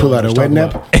 And you We pull know out a what wet I'm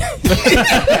nap. talking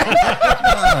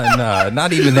Nah,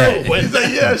 not even that.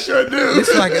 yeah, sure do.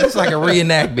 It's like a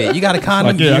reenactment. You got a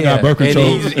condom, Like, yeah, I got birth control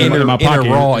and he's in in my a pocket.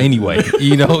 raw anyway.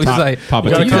 You know, it's like pop a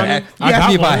you ticket. asked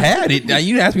me if I had it. Now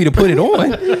you asked me to put it on.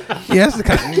 Yeah, that's the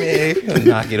kind. Man,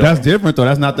 knock it That's off. different though.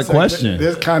 That's not the question.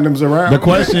 There's condoms around. The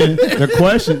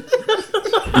question.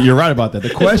 You're right about that. The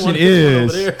question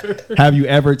is, have you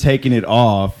ever taken it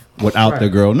off without the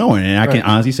girl knowing? And I can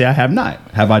honestly say I have not.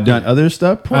 Have I done other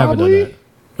stuff? I haven't done Probably.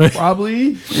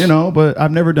 Probably, but I've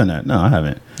never done that. No, I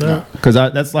haven't. No. Because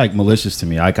that's like malicious to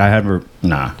me. Like I haven't.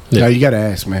 Nah. No, you gotta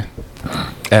ask, man.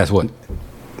 Ask what?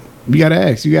 You gotta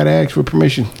ask. You gotta ask for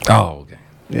permission. Oh, okay.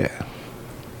 Yeah.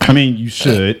 I mean, you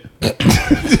should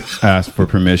ask for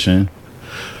permission.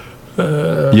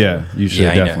 Yeah, you should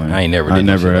Yeah, definitely. I ain't never did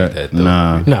no shit like that, though.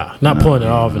 Nah. Nah, not pulling it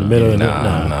off in the middle.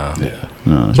 Nah.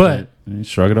 No, But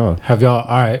shrug it off. have y'all?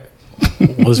 All right.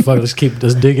 Let's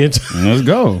dig into. Let's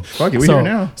go. Fuck it. We here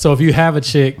now. So if you have a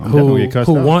chick who definitely get cussed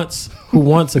out. who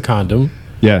wants a condom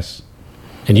Yes.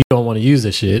 and you don't want to use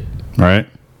this shit, Right.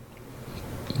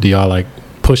 do y'all like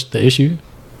push the issue,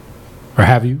 or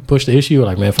have you pushed the issue? Or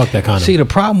like, man, fuck that condom. See, the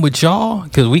problem with y'all,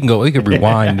 because we can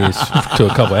rewind this to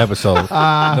a couple episodes.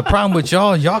 The problem with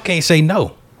y'all can't say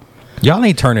no. Y'all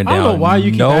ain't turning I don't down know why you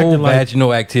keep no acting like-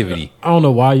 vaginal activity. I don't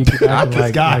know why you keep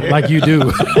acting like you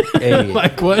do. Hey,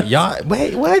 Like what? Y'all,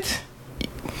 wait, what?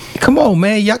 Come on,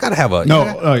 man. Y'all gotta have a. No,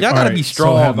 y'all all gotta right. be So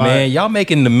strong, have man. Y'all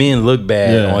making the men look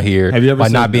bad Yeah. on here Have you ever by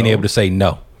said not being no? able to say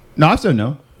no. No, I said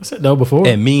no. I said no before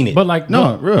And mean it. but like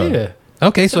No, real. Yeah.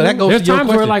 Okay, so that goes There's to your times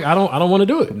question. where like I don't want to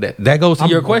do it. That goes to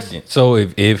your question. So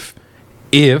if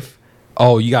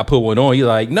oh you got put one on, you're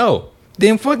like no,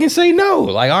 then fucking say no.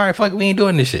 Like all right, fuck, we ain't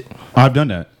doing this shit. I've done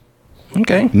that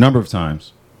Okay, a number of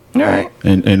times, all right.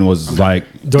 and was like,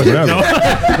 Doris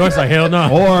whatever. like hell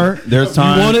no. Or there's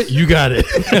times, You want it? You got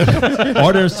it.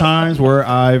 or there's times where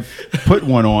I've put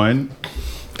one on. And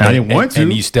I didn't want to.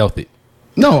 and you stealth it.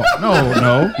 No.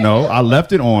 I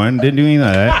left it on. Didn't do any of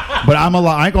that. But I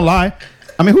ain't gonna lie.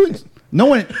 I mean, no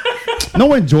one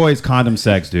enjoys condom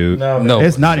sex, dude. No.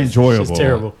 It's not enjoyable. It's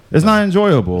terrible. It's not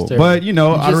enjoyable. terrible.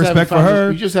 But out of respect for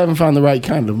her, You just haven't found the right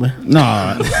condom, man.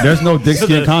 nah. There's no dick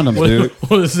skin condoms, dude.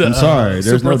 What is that? I'm sorry.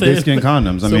 There's Super no thin? dick skin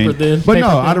condoms. I Super mean, thin? but no, Paper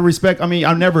out thin? of respect, I mean,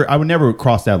 I would never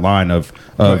cross that line of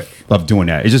doing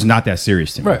that. It's just not that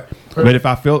serious to me. Right. But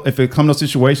if it comes to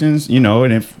situations,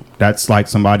 and if that's like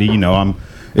somebody, I'm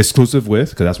exclusive with,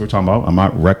 because that's what we're talking about. I'm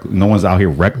not no one's out here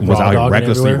dogging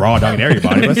recklessly everywhere. raw dogging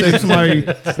everybody. Let's say somebody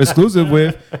exclusive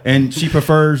with, and she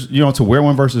prefers, to wear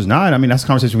one versus not. I mean, that's a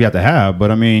conversation we have to have.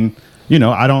 But I mean,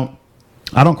 I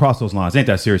don't cross those lines. It ain't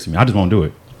that serious to me. I just won't do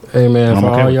it. Hey man, I'm for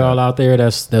okay all with y'all that. out there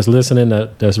that's listening,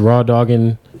 that's raw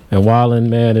dogging and wilding,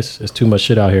 man, it's too much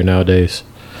shit out here nowadays.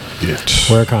 Yeah.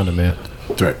 Wear a condom, man.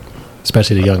 That's right.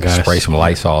 Especially the young guys. Spray some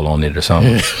Lysol on it or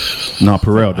something. No,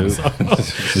 Perel, dude.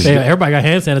 Hey, everybody got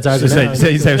hand sanitizer now.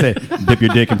 Say, dip your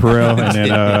dick in Perel and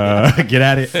then get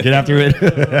at it, get after it.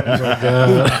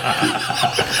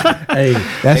 Hey,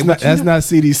 That's not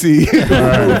CDC.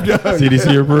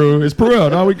 CDC approved. It's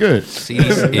Perel. No, we good.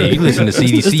 CDC, yeah, you listen to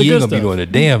CDC, it's the you good ain't gonna be stuff. doing a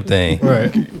damn thing.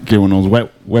 right. Get one of those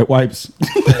wet wipes.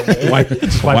 wipe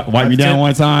me down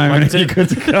one time and then you're good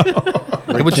to go.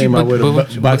 But Came out with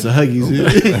a box of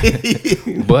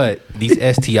Huggies. But these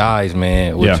STIs,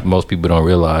 man, which Yeah. most people don't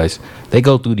realize, they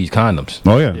go through these condoms.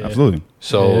 Oh yeah, absolutely.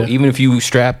 So Yeah. even if you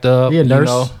strapped up, Yeah, nurse.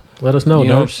 you know, Let us know, you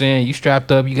know what I'm nurse. saying? You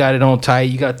strapped up, you got it on tight,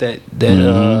 you got that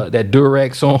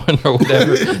Durex on or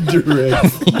whatever.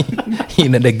 You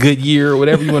know, that Goodyear or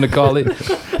whatever you want to call it.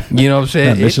 You know what I'm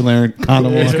saying? Michelin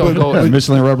condom. it's gonna go-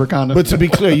 Michelin rubber condom. But to be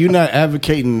clear, you're not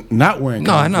advocating not wearing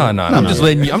No. condoms. I'm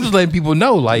just letting people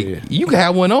know, like, you can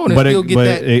have one on and but still get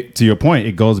that. to your point,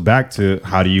 it goes back to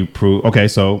how do you prove? Okay,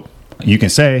 so you can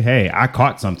say, "Hey, I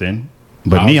caught something,"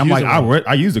 but I me, was I'm like, using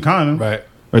I used a condom, Right.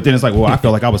 But then it's like, well, I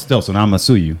felt like I was stealth, so now I'm gonna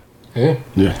sue you. Yeah.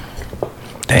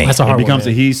 Dang. That's a It hard becomes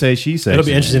one. a he say she say. It'll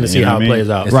be interesting to see You know how what it I mean? plays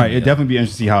out. Right, it definitely be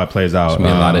interesting to see how it plays out. gonna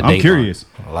be a lot of I'm Dateline. curious.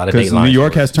 A lot of because Dateline New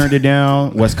York for us. has turned it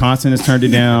down. Wisconsin has turned it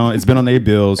down. It's been on their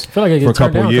bills feel like it for a gets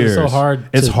turned couple down 'cause years. it's so hard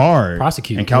It's to hard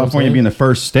prosecute, and you know what I'm California saying? being the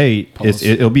first state,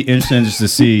 it'll be interesting just to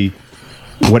see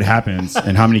what happens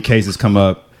and how many cases come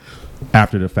up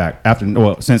after the fact.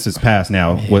 Since it's passed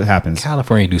now, what happens?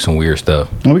 California do some weird stuff.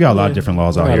 Well, we got a lot of different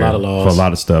laws We out got a here lot of laws. for a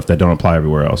lot of stuff that don't apply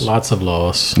everywhere else. Lots of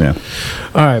laws. Yeah,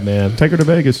 All right, man. take her to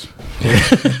Vegas.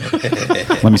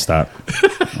 Let me stop.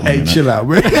 Hey, chill out,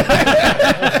 man.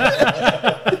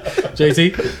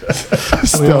 JT,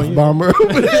 Stealth bomber.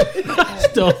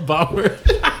 stealth bomber.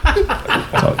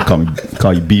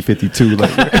 Call you B-52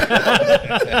 later.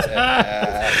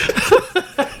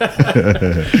 All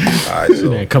right, so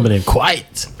Man, coming in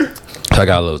quiet, I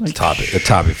got a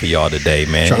topic for y'all today,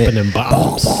 man. dropping in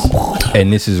bombs.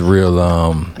 And this is real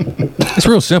it's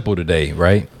real simple today,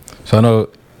 right? So I know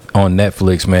on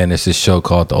Netflix, man, there's this show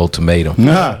called The Ultimatum.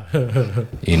 Nah.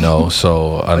 You know,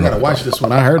 so I gotta watch this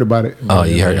one. I heard about it. Oh,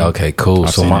 you heard? Okay, cool.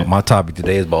 I've So seen my, it. my topic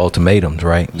today is about ultimatums,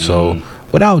 right? So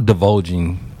without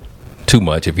divulging too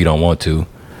much, if you don't want to,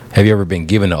 have you ever been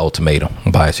given an ultimatum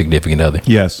by a significant other?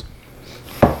 Yes.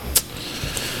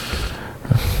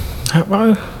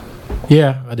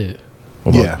 Yeah, I did.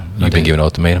 Yeah. You've been given an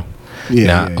ultimatum? Yeah.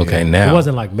 Now, yeah, okay, yeah. now. It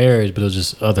wasn't like marriage, but it was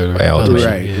just other. Right, other shit,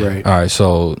 Right, yeah. right. All right,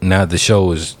 so now the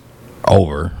show is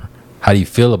over. How do you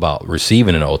feel about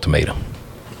receiving an ultimatum?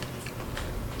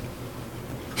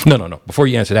 No. Before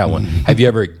you answer that one, have you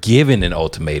ever given an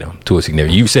ultimatum to a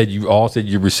significant? You all said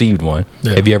you received one.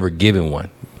 Yeah. Have you ever given one?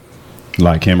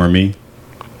 Like him or me?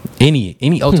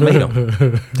 Any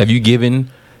ultimatum? Have you given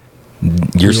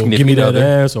your You gonna give me significant that other?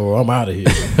 ass, or I'm out of here.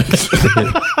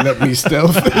 Let me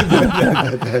stealth.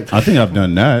 I think I've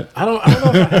done that. I don't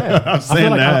know if I have. I'm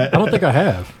saying I that. don't think I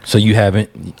have. So you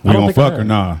haven't? We I don't gonna think I fuck have. or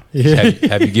nah?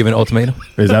 Have you given an ultimatum?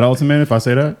 Is that ultimate if I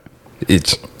say that?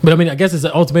 It's But I mean, I guess it's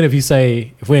the ultimate if you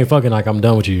say, if we ain't fucking, like, I'm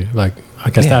done with you. Like,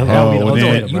 I guess that would be the well, then-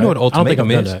 ultimatum. you know what right? I don't think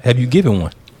ultimatum I've done is. that. Have you given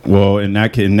one? Well, in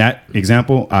that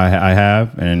example, I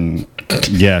have, and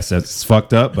yes, that's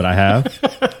fucked up, but I have.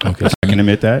 Okay. I can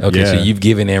admit that. Okay, so Yeah. you've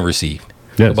given and received.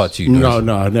 Yes. What about you? No, Doris?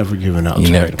 no, I've never given out.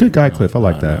 You never. Good guy, Cliff. I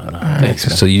like that.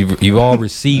 So you've all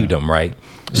received them, right?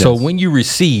 So Yes. when you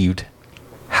received,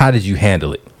 how did you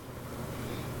handle it?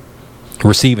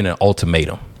 Receiving an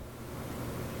ultimatum.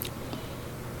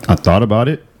 I thought about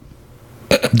it.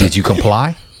 Did you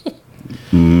comply?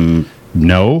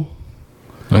 No,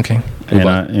 Okay. and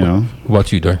What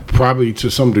about you, Doris? Probably to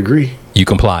some degree. You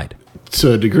complied.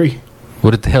 To a degree.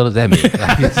 What the hell does that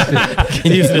mean?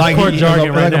 He's using like court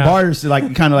jargon right like now. a barter,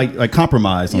 like kind of like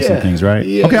compromise on some Yeah. things, right?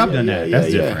 Yeah, okay, I've yeah, done yeah, that. yeah,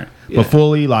 That's yeah. different. Yeah. But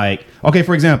fully, like, okay,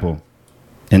 for example,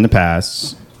 in the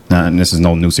past, and this is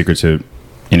no new secret to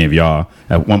any of y'all.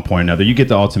 At one point or another, you get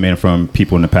the ultimatum from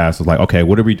people in the past. Of like, okay,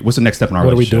 what's the next step in our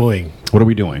What are we relationship? doing? What are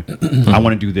we doing? I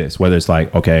want to do this. Whether it's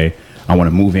like, okay, I want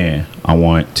to move in. I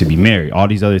want to be married. All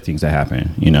these other things that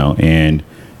happen, and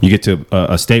you get to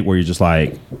a state where you're just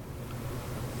like,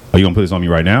 are you gonna put this on me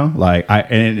right now? Like,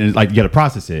 and like you got to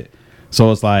process it.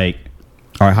 So it's like,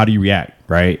 all right, how do you react,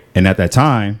 right? And at that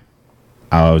time,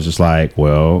 I was just like,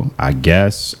 well, I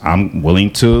guess I'm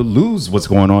willing to lose what's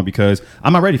going on because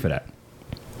I'm not ready for that.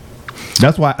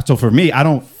 That's why. So for me, I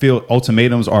don't feel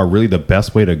ultimatums are really the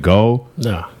best way to go.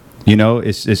 Nah.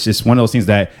 It's just one of those things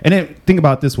that. And then think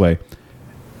about it this way: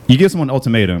 you give someone an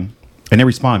ultimatum, and they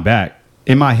respond back.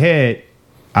 In my head,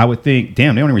 I would think,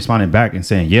 damn, they only responded back and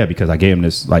saying, yeah, because I gave them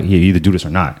this, like, yeah, either do this or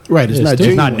not. Right. It's Yeah, not it's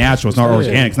It's not genuine. natural. It's not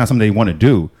organic. It's not something they want to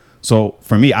do. So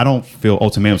for me, I don't feel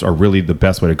ultimatums are really the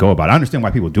best way to go about it. I understand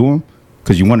why people do them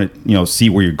because you want to, see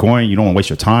where you're going. You don't want to waste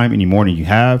your time any more than you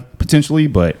have potentially.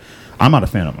 But I'm not a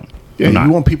fan of them. Yeah, I'm not.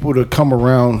 you want people to come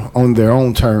around on their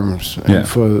own terms and Yeah.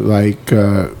 for like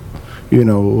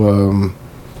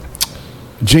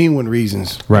genuine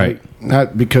reasons, Right.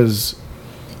 Not because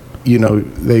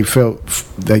they felt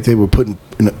like they were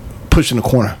pushing a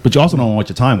corner. But you also don't want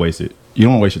your time wasted. You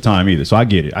don't want to waste your time either. So I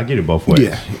get it. I get it both ways.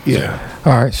 Yeah.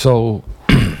 All right, so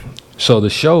the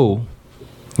show,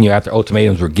 after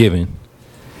ultimatums were given,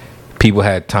 people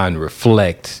had time to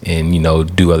reflect and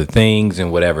do other things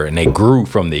and whatever, and they grew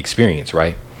from the experience,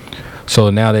 right?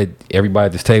 So now that everybody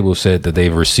at this table said that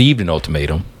they've received an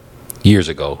ultimatum years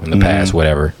ago in the past,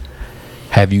 whatever,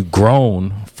 have you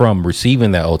grown from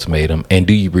receiving that ultimatum, and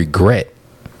do you regret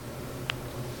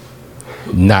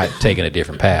not taking a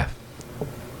different path?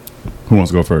 Who wants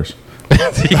to go first?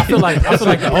 I feel like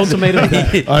the ultimatum.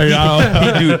 He do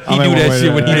that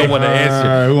shit when he don't want to answer.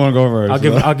 All right, who want to go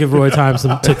first? I'll give Roy time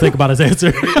to think about his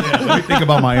answer. Let me think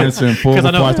about my answer in full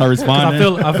before I start responding.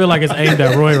 I feel like it's aimed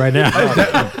at Roy right now.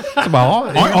 It's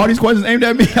about All these questions aimed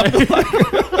at me.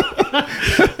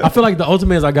 I feel like the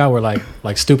ultimatums I got were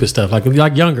like stupid stuff, like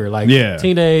younger, like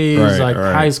teenage, right.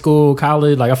 high school,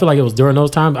 college. Like I feel like it was during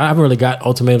those times. I haven't really got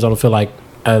ultimatums. I don't feel like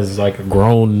as like a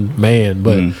grown man,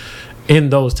 but in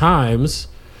those times,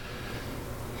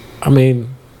 I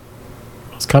mean,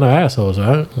 it's kind of assholes.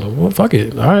 Right? Well, fuck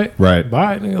it. All right,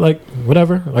 bye. Like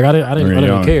whatever. Like I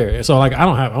didn't care. So like I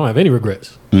don't have any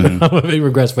regrets. I don't have any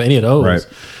regrets for any of those. Right.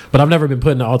 But I've never been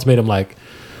put in an ultimatum like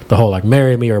the whole like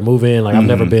marry me or move in. Like I've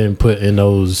never been put in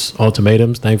those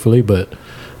ultimatums, thankfully. But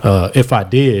if I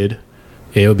did,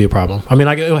 it would be a problem. I mean,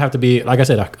 like it would have to be, like I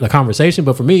said, a conversation.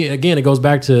 But for me, again, it goes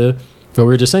back to what we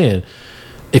were just saying.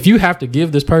 If you have to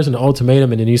give this person an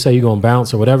ultimatum and then you say you're gonna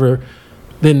bounce or whatever,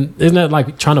 then isn't that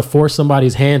like trying to force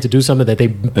somebody's hand to do something that they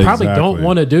probably don't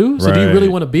want to do? So do you really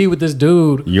want to be with this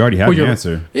dude? You already have the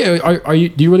answer. Yeah. Are you?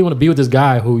 Do you really want to be with this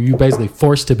guy who you basically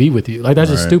forced to be with you? Like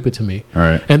that's just stupid to me. All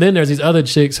right. And then there's these other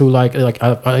chicks who like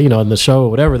in the show or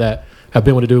whatever that have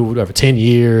been with a dude whatever 10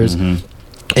 years,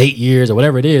 8 years or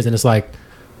whatever it is, and it's like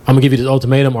I'm gonna give you this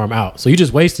ultimatum or I'm out. So you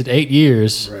just wasted 8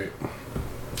 years. Right.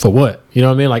 For what? You know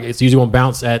what I mean? Like it's usually gonna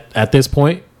bounce at this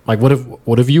point. Like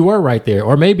what if you were right there,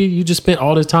 or maybe you just spent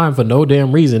all this time for no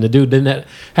damn reason. The dude didn't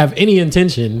have any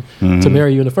intention to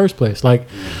marry you in the first place. Like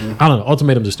I don't know.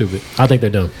 Ultimatums are stupid. I think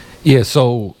they're dumb. Yeah.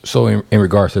 So in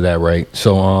regards to that, right?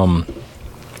 So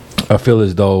I feel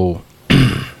as though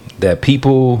that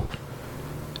people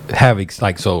have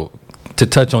to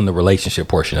touch on the relationship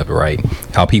portion of it, right?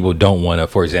 How people don't want to,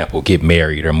 for example, get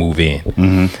married or move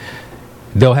in.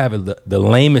 They'll have the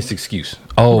lamest excuse.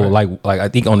 Like I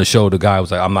think on the show the guy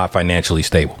was like, I'm not financially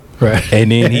stable. Right.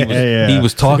 And then he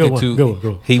was talking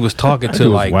to he was talking to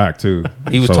like whack too.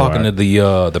 He was talking to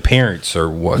the parents or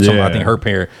what? I think her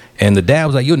parent, and the dad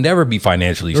was like, you'll never be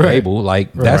financially stable.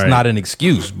 Like that's not an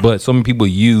excuse. But so many people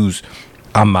use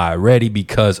I'm not ready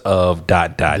because of ...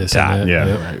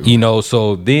 Yeah. You know,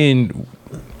 so then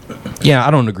yeah,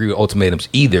 I don't agree with ultimatums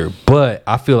either, but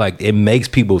I feel like it makes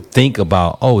people think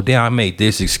about, oh, damn, I made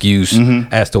this excuse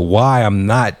as to why I'm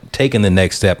not taking the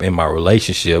next step in my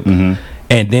relationship. And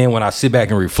then when I sit back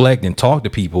and reflect and talk to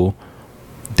people,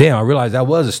 damn, I realized that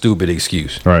was a stupid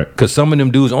excuse. Right. Because some of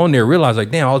them dudes on there realized,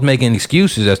 like, damn, I was making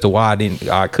excuses as to why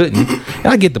I couldn't. And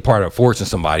I get the part of forcing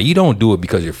somebody. You don't do it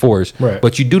because you're forced,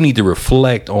 but you do need to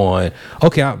reflect on,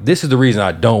 okay, this is the reason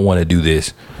I don't want to do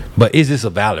this, but is this a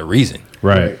valid reason?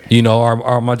 Right. You know,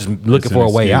 or am I just looking for a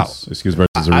way out? Excuse versus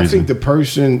a reason. I think the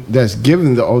person that's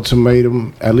giving the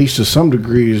ultimatum, at least to some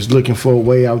degree, is looking for a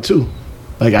way out too.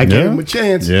 Like I gave him a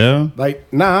chance. Yeah.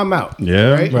 Like, nah, I'm out.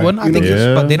 Yeah. Right. Well, I think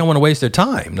but they don't want to waste their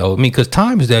time, though. I mean, because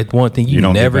time is that one thing you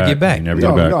never get back. You never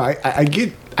get back. No,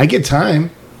 I get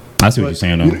time. I see what you're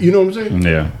saying, though. You know what I'm saying?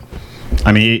 Yeah.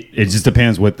 I mean, it just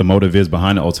depends what the motive is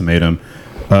behind the ultimatum.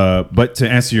 But to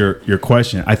answer your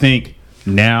question, I think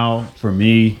now for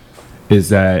me is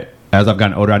that as I've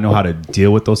gotten older, I know how to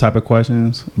deal with those type of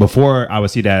questions. Before, I would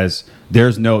see that as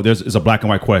it's a black and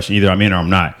white question. Either I'm in or I'm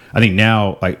not. I think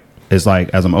now, like, it's like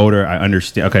as I'm older, I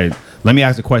understand. Okay, let me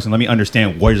ask the question. Let me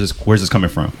understand where's this coming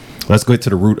from. Let's get to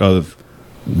the root of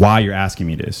why you're asking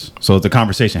me this. So the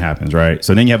conversation happens, right?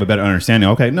 So then you have a better understanding.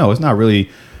 Okay, no, it's not really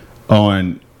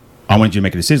on. I want you to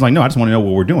make a decision. Like, no, I just want to know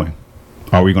what we're doing.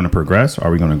 Are we going to progress?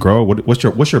 Are we going to grow?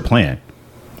 What's your plan?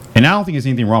 And I don't think there's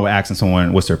anything wrong with asking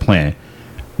someone what's their plan.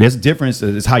 There's a difference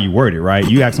is how you word it, right?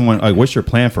 You ask someone, like, what's your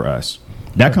plan for us?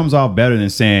 That comes off better than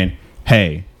saying,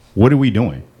 hey, what are we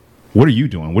doing? What are you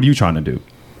doing? What are you trying to do?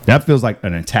 That feels like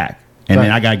an attack. And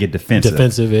then I got to get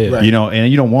defensive. Yeah. Right. You know,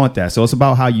 and you don't want that. So it's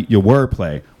about how your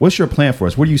wordplay. What's your plan for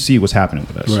us? What do you see what's happening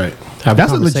with us? Right.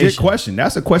 That's a legit question.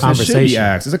 That's a question that should be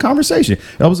asked. It's a conversation.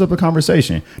 That was up a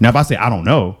conversation. Now, if I say, I don't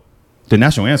know, then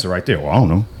that's your answer right there. Well, I don't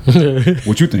know.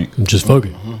 What you think? Just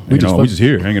fucking. We just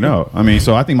here hanging out. I mean,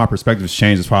 so I think my perspective has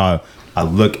changed as far as I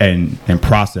look and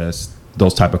process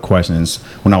those type of questions.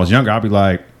 When I was younger, I'd be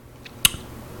like,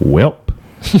 welp.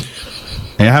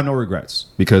 And I have no regrets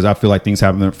because I feel like things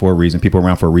happen for a reason. People are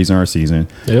around for a reason or a season.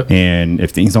 Yep. And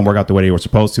if things don't work out the way they were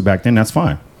supposed to back then, that's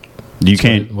fine. You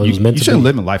can't. You shouldn't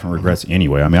live in life in regrets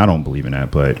anyway. I mean, I don't believe in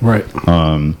that, but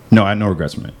no, I had no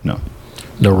regrets from it. No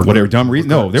regrets. Whatever dumb reason.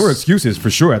 No, there were excuses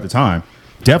for sure at the time.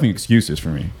 Definitely excuses for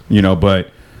me. You know, but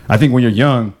I think when you're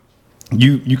young,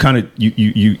 you kind of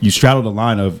you straddle the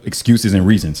line of excuses and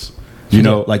reasons. You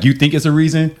know, like you think it's a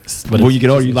reason, But when it's you get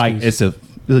older, just you an like excuse.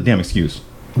 it's a damn excuse.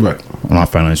 Right. I'm not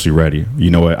financially ready. You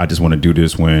know what? I just want to do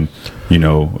this when, you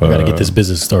know, Gotta get this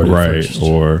business started right? first.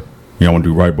 Or I want to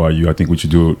do right by you. I think we should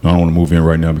do it. I don't want to move in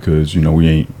right now because you know we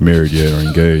ain't married yet or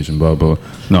engaged and blah blah.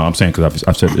 No, I'm saying because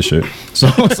I've said this shit. So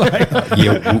it's like,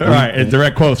 right? It's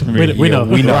direct quotes from me. We know.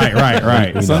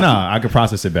 Right. So no, I can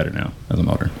process it better now as I'm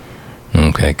older.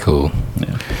 Okay, cool.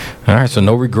 Yeah. All right, so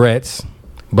no regrets,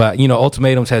 but you know,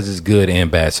 ultimatums has its good and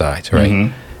bad sides,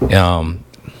 right?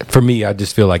 For me, I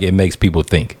just feel like it makes people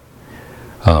think.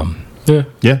 Yeah.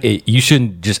 Yeah. You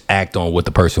shouldn't just act on what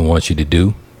the person wants you to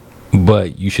do,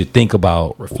 but you should think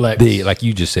about Reflect. like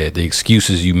you just said, the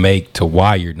excuses you make to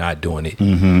why you're not doing it,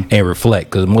 and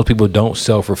reflect. Because most people don't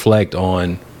self-reflect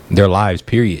on their lives.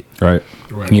 Period. Right.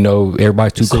 You know,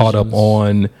 everybody's too caught up Decisions.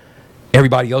 on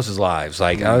everybody else's lives.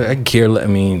 Like I can care. I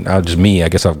mean, I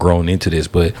guess I've grown into this,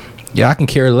 but yeah, I can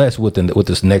care less what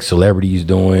this next celebrity is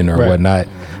doing or Right. whatnot.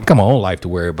 I got my own life to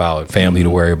worry about, family to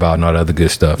worry about, and all the other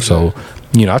good stuff. So,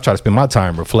 you know, I try to spend my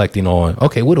time reflecting on,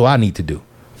 okay, what do I need to do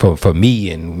for me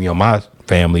and you know my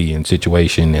family and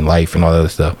situation and life and all that other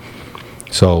stuff.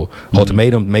 So,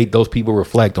 Ultimatum made those people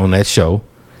reflect on that show.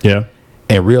 Yeah.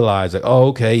 And realize like, oh,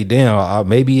 okay, damn,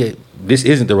 maybe this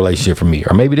isn't the relationship for me,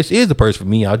 or maybe this is the person for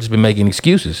me. I've just been making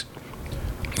excuses,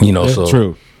 you know. So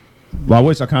True. Well,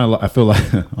 I feel like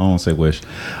I don't want to say wish.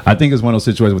 I think it's one of those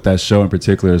situations with that show in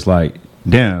particular. It's like,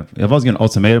 damn, if I was getting an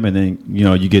ultimatum and then you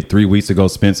know you get 3 weeks to go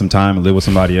spend some time and live with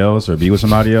somebody else or be with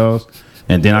somebody else,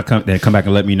 and then come back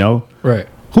and let me know. Right.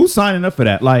 Who's signing up for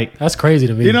that? Like, That's crazy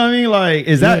to me. you know what I mean? Like,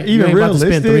 is that You even ain't about to realistic?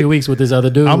 spend 3 weeks with this other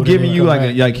dude. I'm and giving then you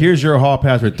come back. here's your hall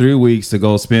pass for 3 weeks to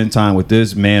go spend time with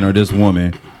this man or this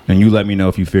woman, and you let me know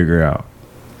if you figure it out.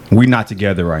 We're not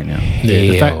together right now.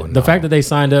 Yeah, Hell the fact that they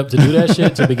signed up to do that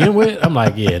shit to begin with, I'm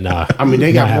like, yeah, nah. I mean,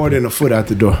 they got Not more happening. than a foot out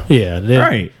the door. Yeah,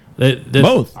 Right.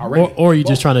 Both. or you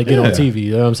just trying to get on Yeah. TV.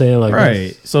 You know what I'm saying? Like,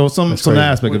 Right. So some crazy.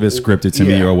 aspect of it's scripted to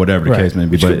me Yeah. or whatever the Right. case may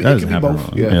be, but It it doesn't could be happen.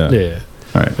 both. Yeah. Yeah. Yeah.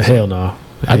 All right. Hell no.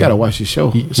 I gotta watch the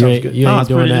show. You Sounds ain't, good. you No, ain't it's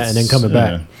doing pretty- that and then coming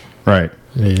yeah. back. Right.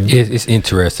 Yeah. it's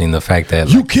interesting the fact that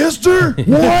You kissed her?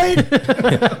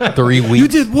 What? 3 weeks. You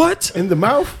did what? In the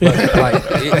mouth?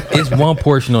 It's one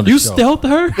portion on the You show. stealthed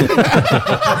her?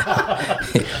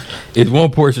 It's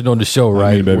one portion on the show,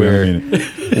 right? baby, where I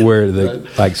mean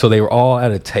where so they were all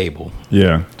at a table,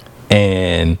 Yeah.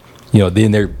 and you know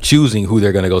then they're choosing who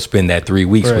they're gonna go spend that 3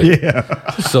 weeks Right. with.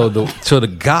 Yeah. So the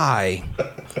guy,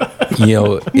 you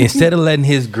know, instead of letting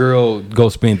his girl go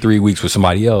spend 3 weeks with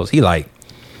somebody else, he like,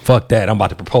 fuck that, I'm about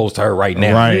to propose to her right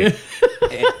now. Right.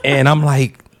 And I'm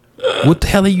like, what the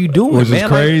hell are you doing, Which is man?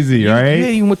 crazy, like, right? You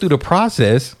ain't even went through the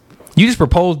process. You just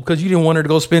proposed because you didn't want her to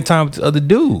go spend time with the other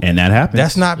dude. And that happens.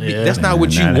 That's not what And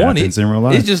you that wanted. happens in real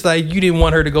life. It's just like you didn't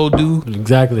want her to go do.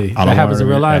 Exactly. I That don't happens want in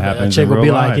her real to- life. that A happens chick in will be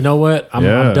real like, life. you know what? I'm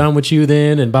Yeah. done with you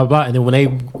then, and blah, blah, blah. And then when they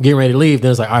getting ready to leave,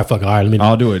 then it's like, all right, fuck it. All right, let me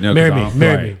I'll do it. No, 'cause marry me. I'm-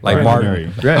 Marry right. me. Like Right.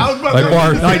 Martin. Yeah. Like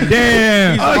Martin. Like,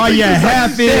 damn. Are you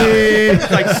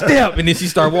happy? Like step, and then she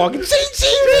start walking.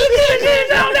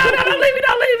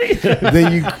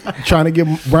 Then you trying to get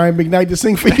Brian McKnight to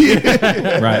sing for you.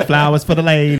 Right. Flowers for the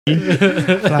lady.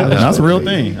 That's a real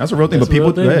thing. That's a real thing. That's But a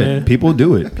real people, thing, yeah, man. people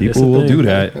do it. People a will thing. do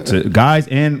that. To guys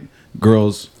and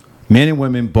girls, men and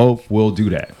women both will do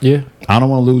that. Yeah. I don't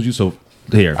want to lose you, so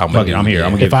here, I'm fuck it, gonna- I'm here. yeah.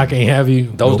 I'm gonna If get. I can't have you,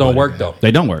 Those don't nobody. work though.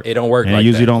 They don't work. It don't work And like they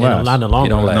usually that. don't They don't- last. Not in the long It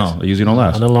don't run. last. No, they usually don't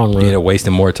last. Not in the long run. You're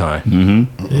wasting more time.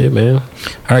 Yeah, man. All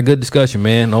right, good discussion,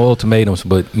 man. No ultimatums,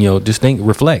 but you know, just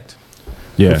reflect.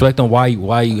 Yeah. Reflect on why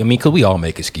you, I mean, because we all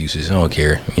make excuses. I don't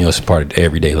care. You know, it's part of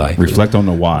everyday life. Reflect on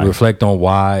the why. Reflect on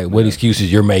what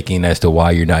excuses you're making as to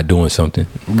why you're not doing something.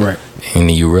 Right. And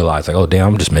then you realize, like, oh, damn,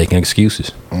 I'm just making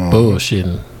excuses.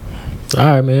 Bullshitting. All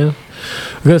right, man.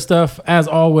 Good stuff. As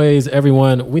always,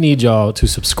 everyone, we need y'all to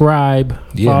subscribe,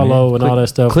 Yeah, follow, man. and all that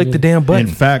stuff. Click the damn button.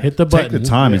 In fact, Hit the take the button.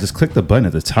 time and just click the button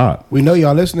at the top. We know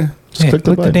y'all listening. Just Yeah, click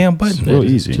click the damn button. It's real Yeah,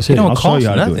 easy. just hit it. It don't I'll show you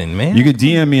cost how to do nothing, it. man. You can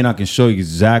DM me and I can show you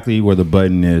exactly where the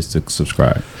button is to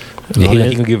subscribe. Yeah,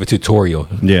 he can give a tutorial.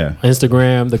 Yeah.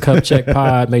 Instagram, the Cup Check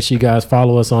Pod. Make sure you guys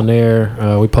follow us on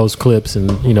there. We post clips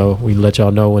and, you know, we let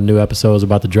y'all know when new episodes are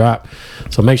about to drop.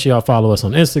 So make sure y'all follow us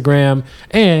on Instagram.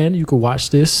 And you can watch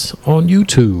this on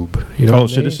YouTube. You know Oh, what I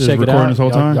shit, mean? this is Check it recording out. this whole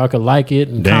Y'all- time? Y'all can like it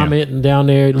and Damn. comment and down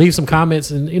there. Leave some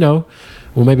comments and, you know,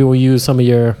 well, maybe we'll use some of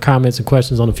your comments and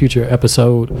questions on a future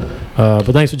episode. But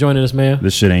thanks for joining us, man.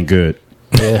 This shit ain't good.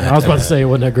 Yeah, I was about to say it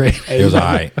wasn't that great. It was all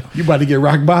right. You about to get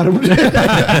rock bottom. Trying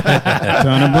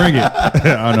to bring it.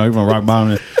 I know, even rock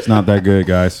bottom. It's not that good,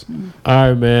 guys. All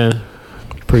right, man.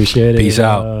 Appreciate it. Peace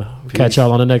out. Catch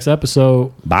y'all on the next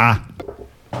episode. Bye.